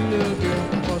you, little girl,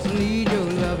 'cause I need your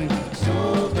loving so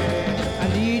bad. I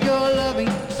need your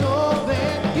loving so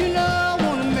bad. You know I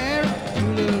wanna marry you,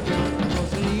 little girl,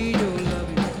 'cause I need your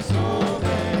loving so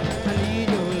bad. I need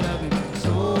your loving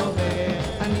so bad.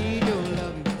 I need your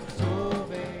loving so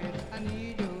bad. I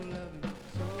need your loving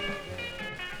so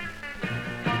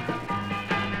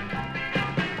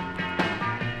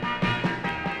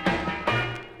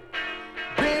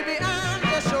Baby, I'm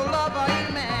just your lover,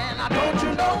 man. Now don't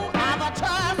you know I've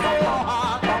tried so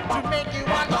hard to make you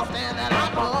understand that I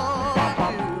love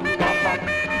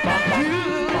you. You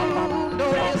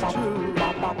know it's true.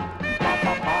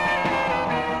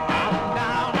 I'm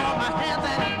down on my hands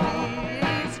and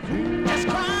knees, just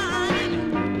crying.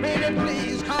 Baby,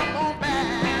 please come on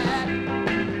back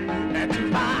to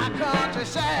my country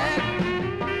shack.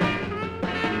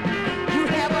 You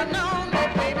haven't known me,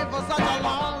 baby, for such a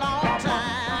long, long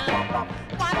time.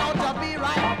 Why don't you be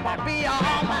right, be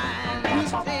all mine? You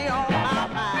stay on my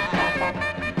mind.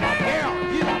 Girl,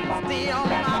 you stay on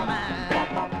my mind.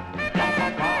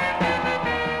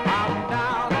 I'm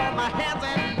down on my hands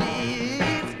and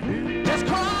knees, just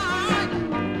crying.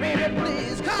 Baby,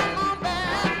 please come on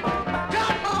back,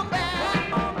 come on back,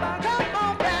 come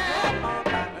on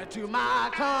back to my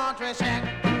country shack.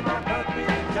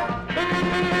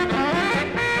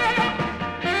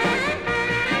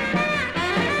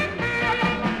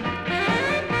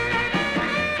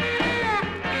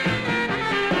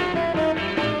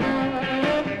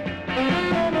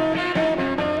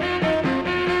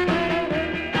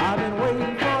 I've been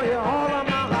waiting for you all of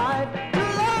my life. To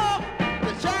love,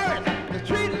 to cherish, to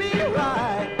treat me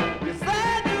right. You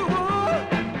said you would.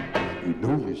 You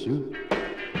know you should.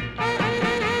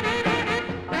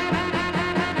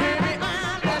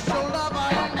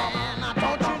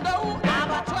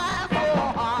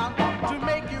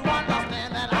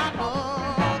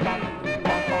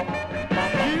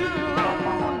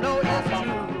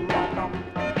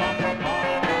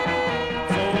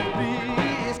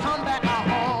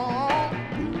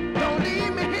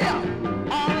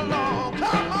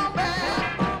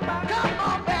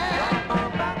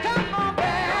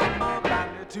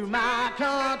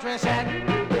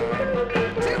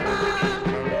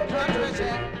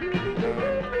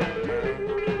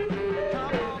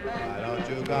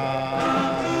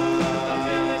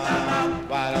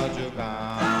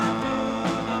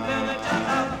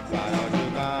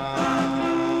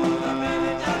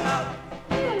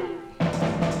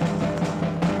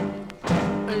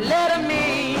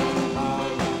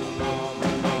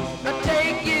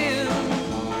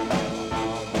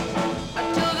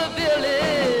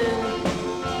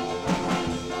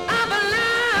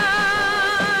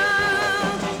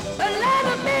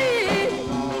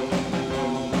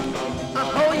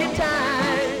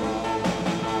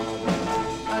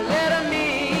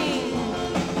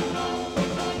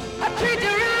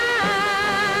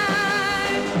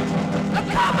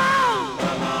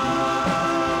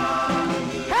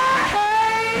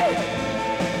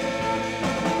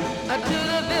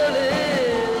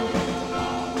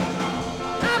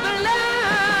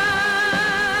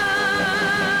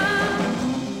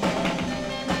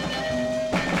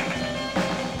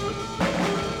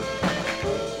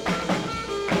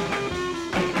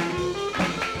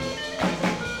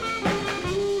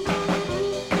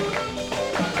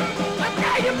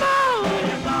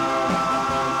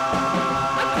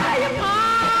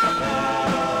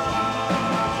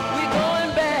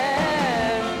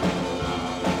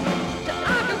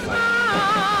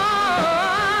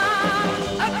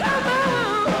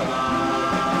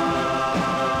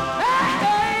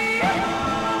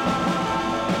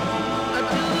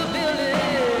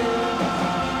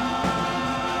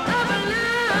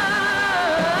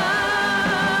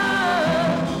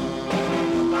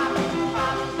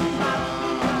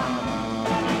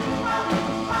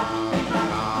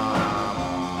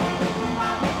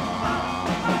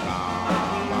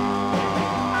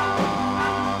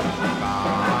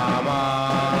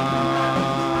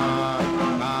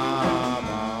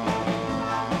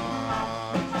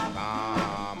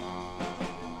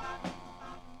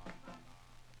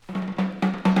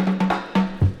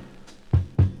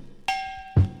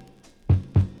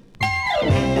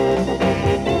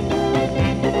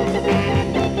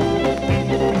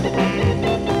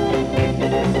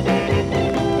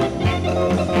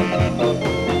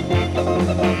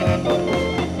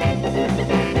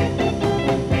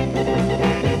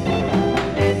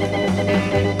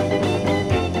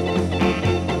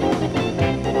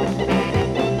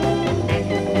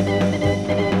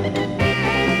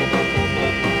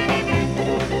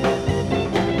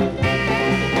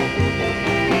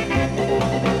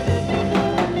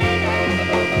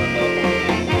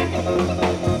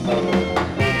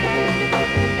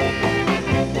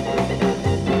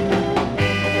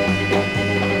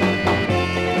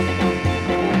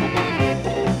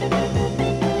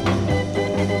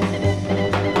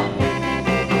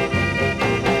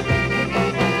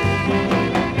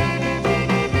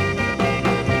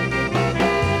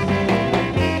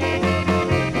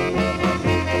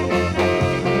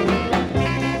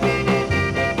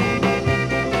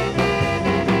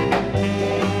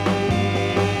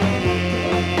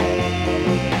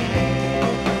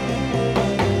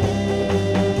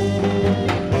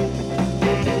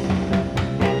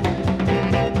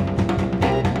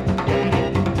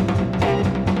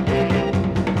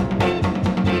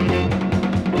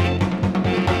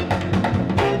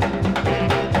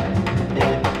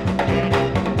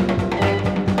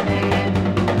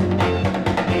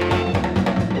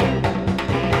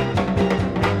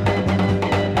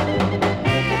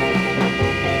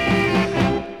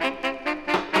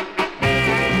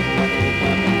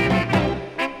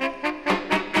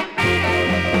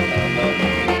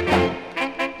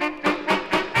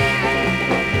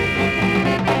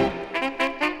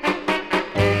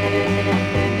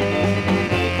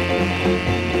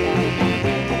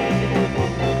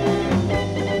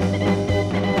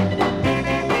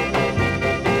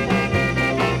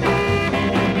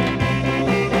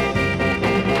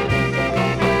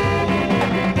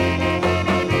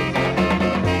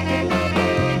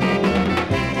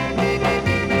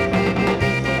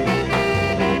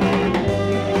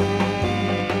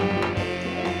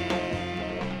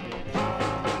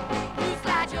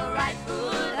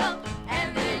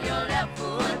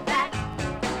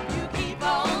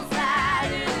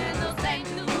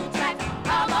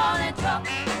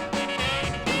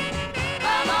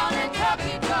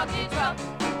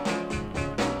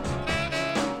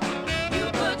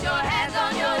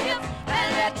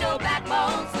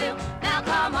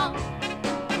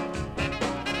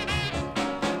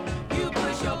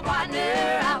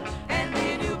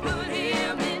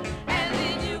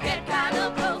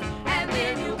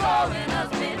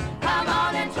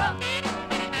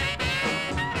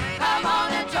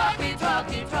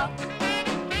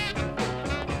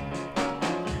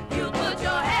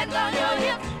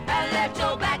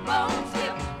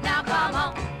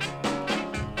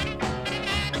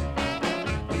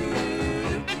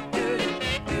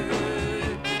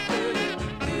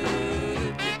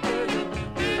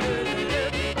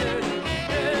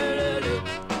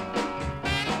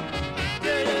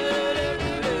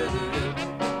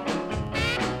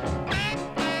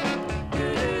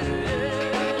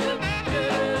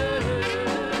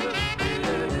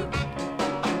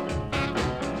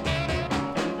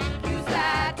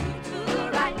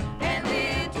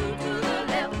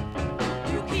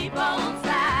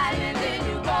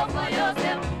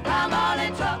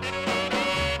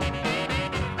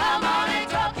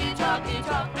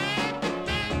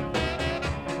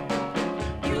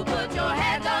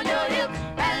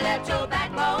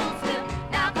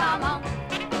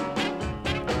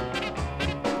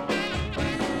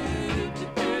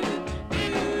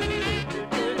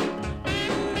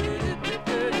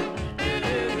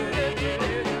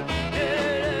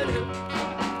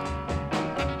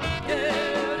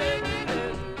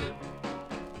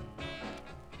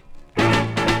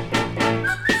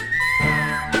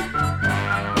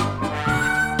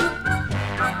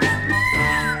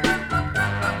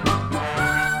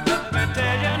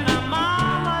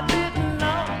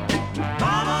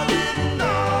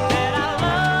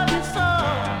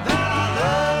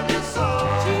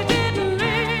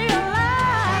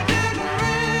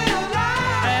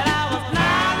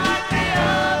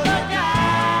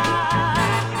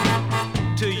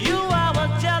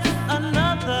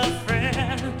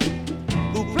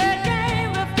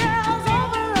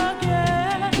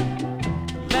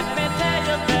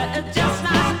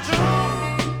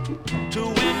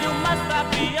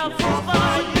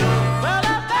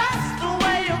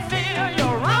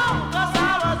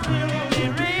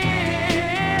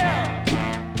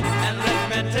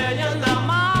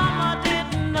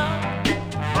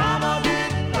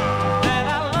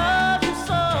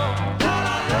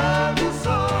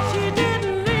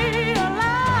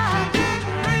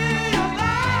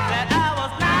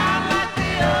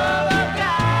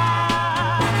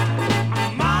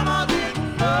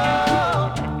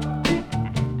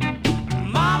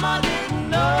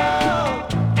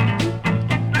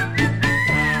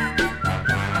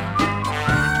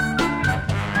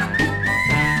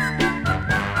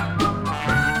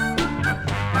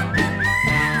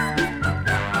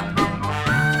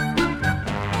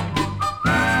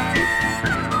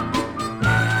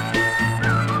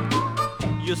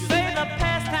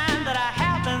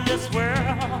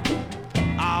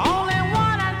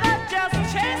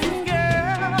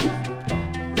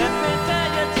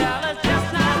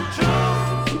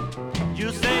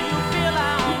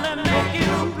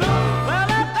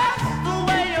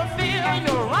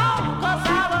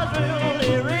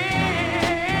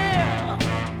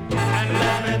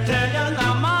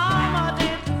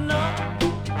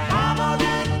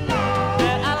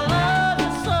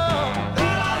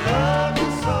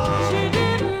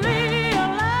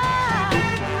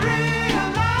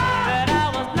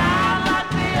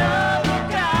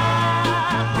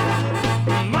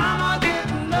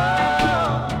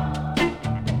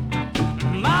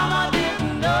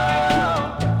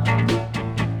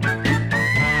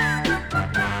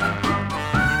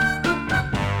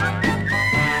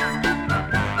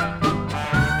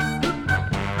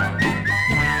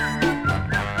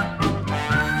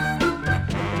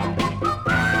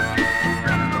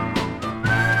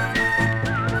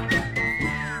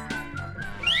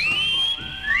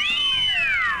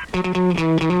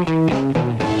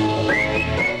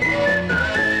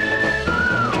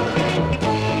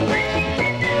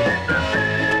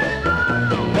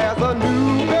 There's a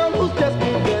new girl who's just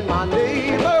moved in my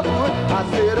neighborhood. I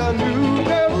said a new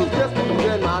girl who's just moved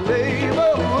in my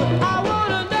neighborhood. I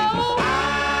wanna know. I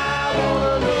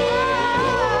wanna know.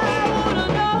 I wanna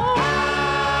know. I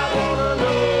wanna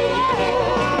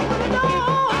know.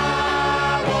 I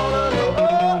wanna know.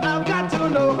 Oh, I've got to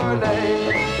know her name.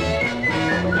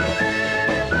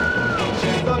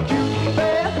 She's a cute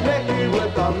face, naked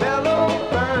with a mellow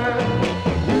burn.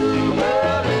 New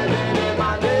girl living in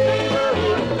my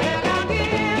neighborhood. And I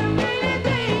give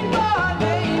anything for a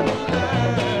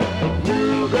neighborhood.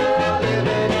 New girl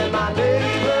living in my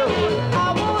neighborhood. I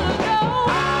wanna know.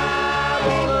 I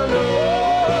wanna know.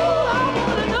 I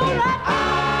wanna know right now.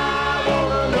 I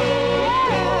wanna know.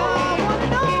 Yeah, I wanna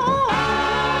know. I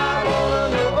wanna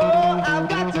know. Oh, I've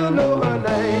got to know her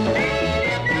name.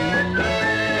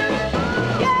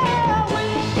 Yeah,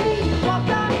 when she walks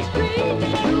down the street,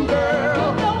 new girl,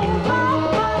 no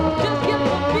mama, just give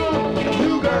a beat.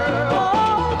 New girl,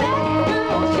 oh, that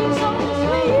girl, she's so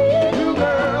sweet. New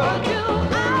girl, until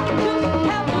I just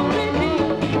have to repeat.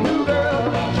 New girl,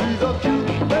 she's a cute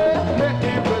redneck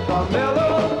with a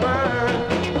mellow burn.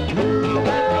 New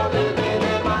girl living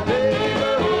in my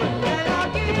neighborhood, and I'll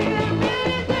give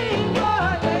anything for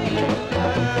her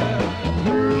neighborhood.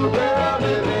 New girl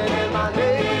living in my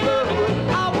neighborhood.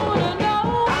 I wanna know.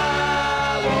 I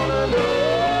wanna know.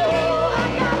 I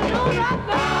gotta know right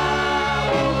now.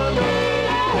 I wanna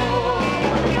know.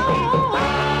 I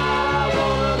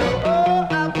wanna know.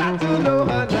 Oh, I've got to know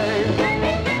her name.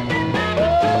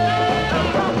 Oh, I'm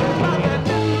talking about that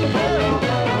new girl.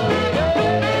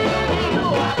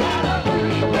 Oh, I got a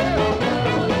new girl.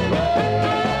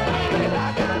 I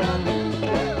got a new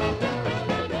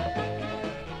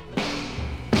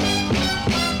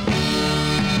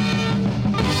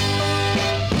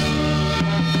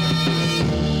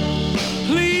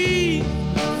Please,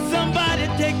 somebody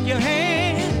take your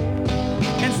hand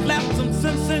and slap some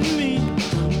sense in me.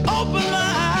 Open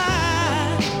my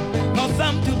eyes, cause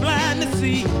I'm too blind to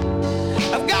see.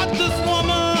 I've got this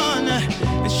woman,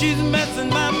 and she's messing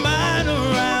my mind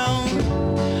around.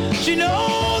 She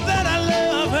knows that I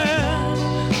love her,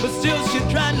 but still she's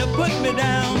trying to put me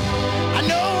down. I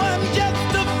know I'm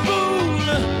just a fool,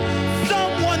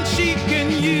 someone she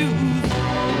can use,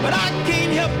 but I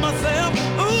can't help myself.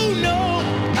 Ooh, no,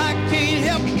 I can't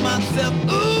help myself.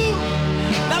 Ooh,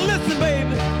 now listen,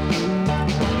 baby,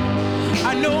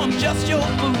 I know I'm just your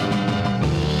fool,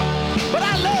 but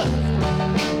I love you,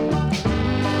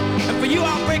 and for you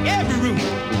I'll break every rule.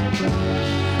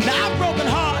 Now I've broken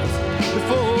hearts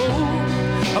before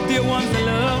of dear ones that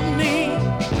love me,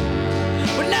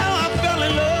 but now I fell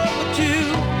in love with you,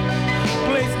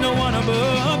 place no one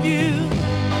above you.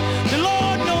 The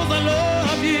Lord knows I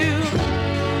love you,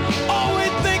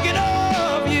 always thinking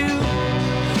of you,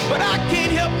 but I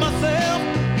can't help myself.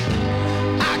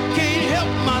 I can't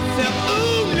help myself.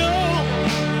 Ooh, no,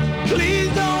 please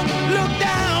don't look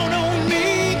down on me,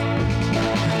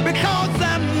 because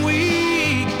I'm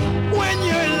weak. When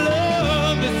you're in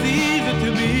love, it's easy to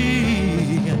be.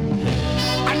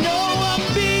 I know I'm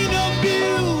being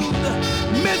abused,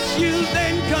 misused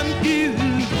and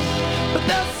confused, but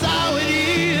that's how it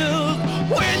is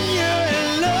when you're in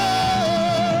love.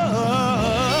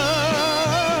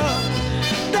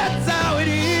 That's how it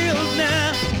is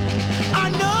now. I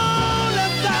know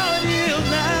that's how it is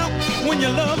now when you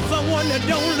love someone that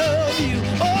don't love you.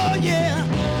 Oh yeah,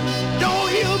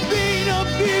 don't you being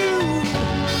abused,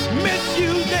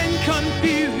 misused and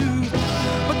confused,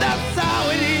 but that's how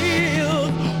it is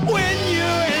when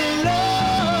you're in love.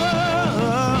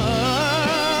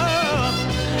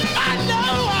 I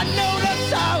know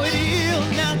that's how it is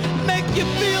now. Make you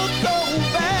feel so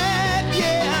bad,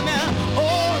 yeah now.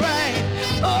 All right,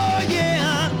 oh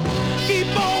yeah.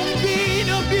 Keep on being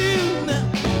abused now.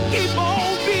 Keep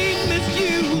on being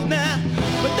misused now.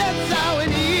 But that's how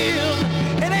it is.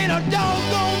 It ain't a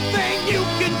doggone thing you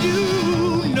can do,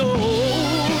 no.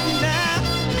 Now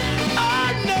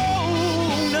I know,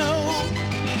 no.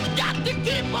 Got to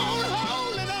keep on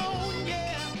holding on,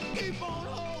 yeah. Keep on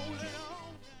holding on.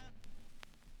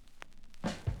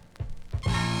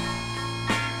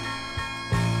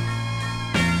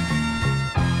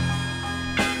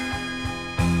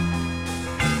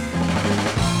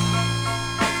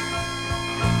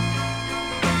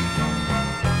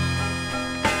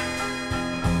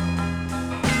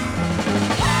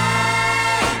 Hey!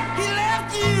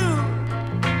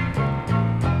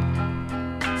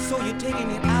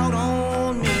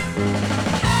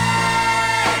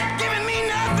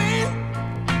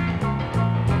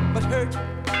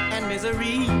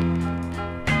 misery.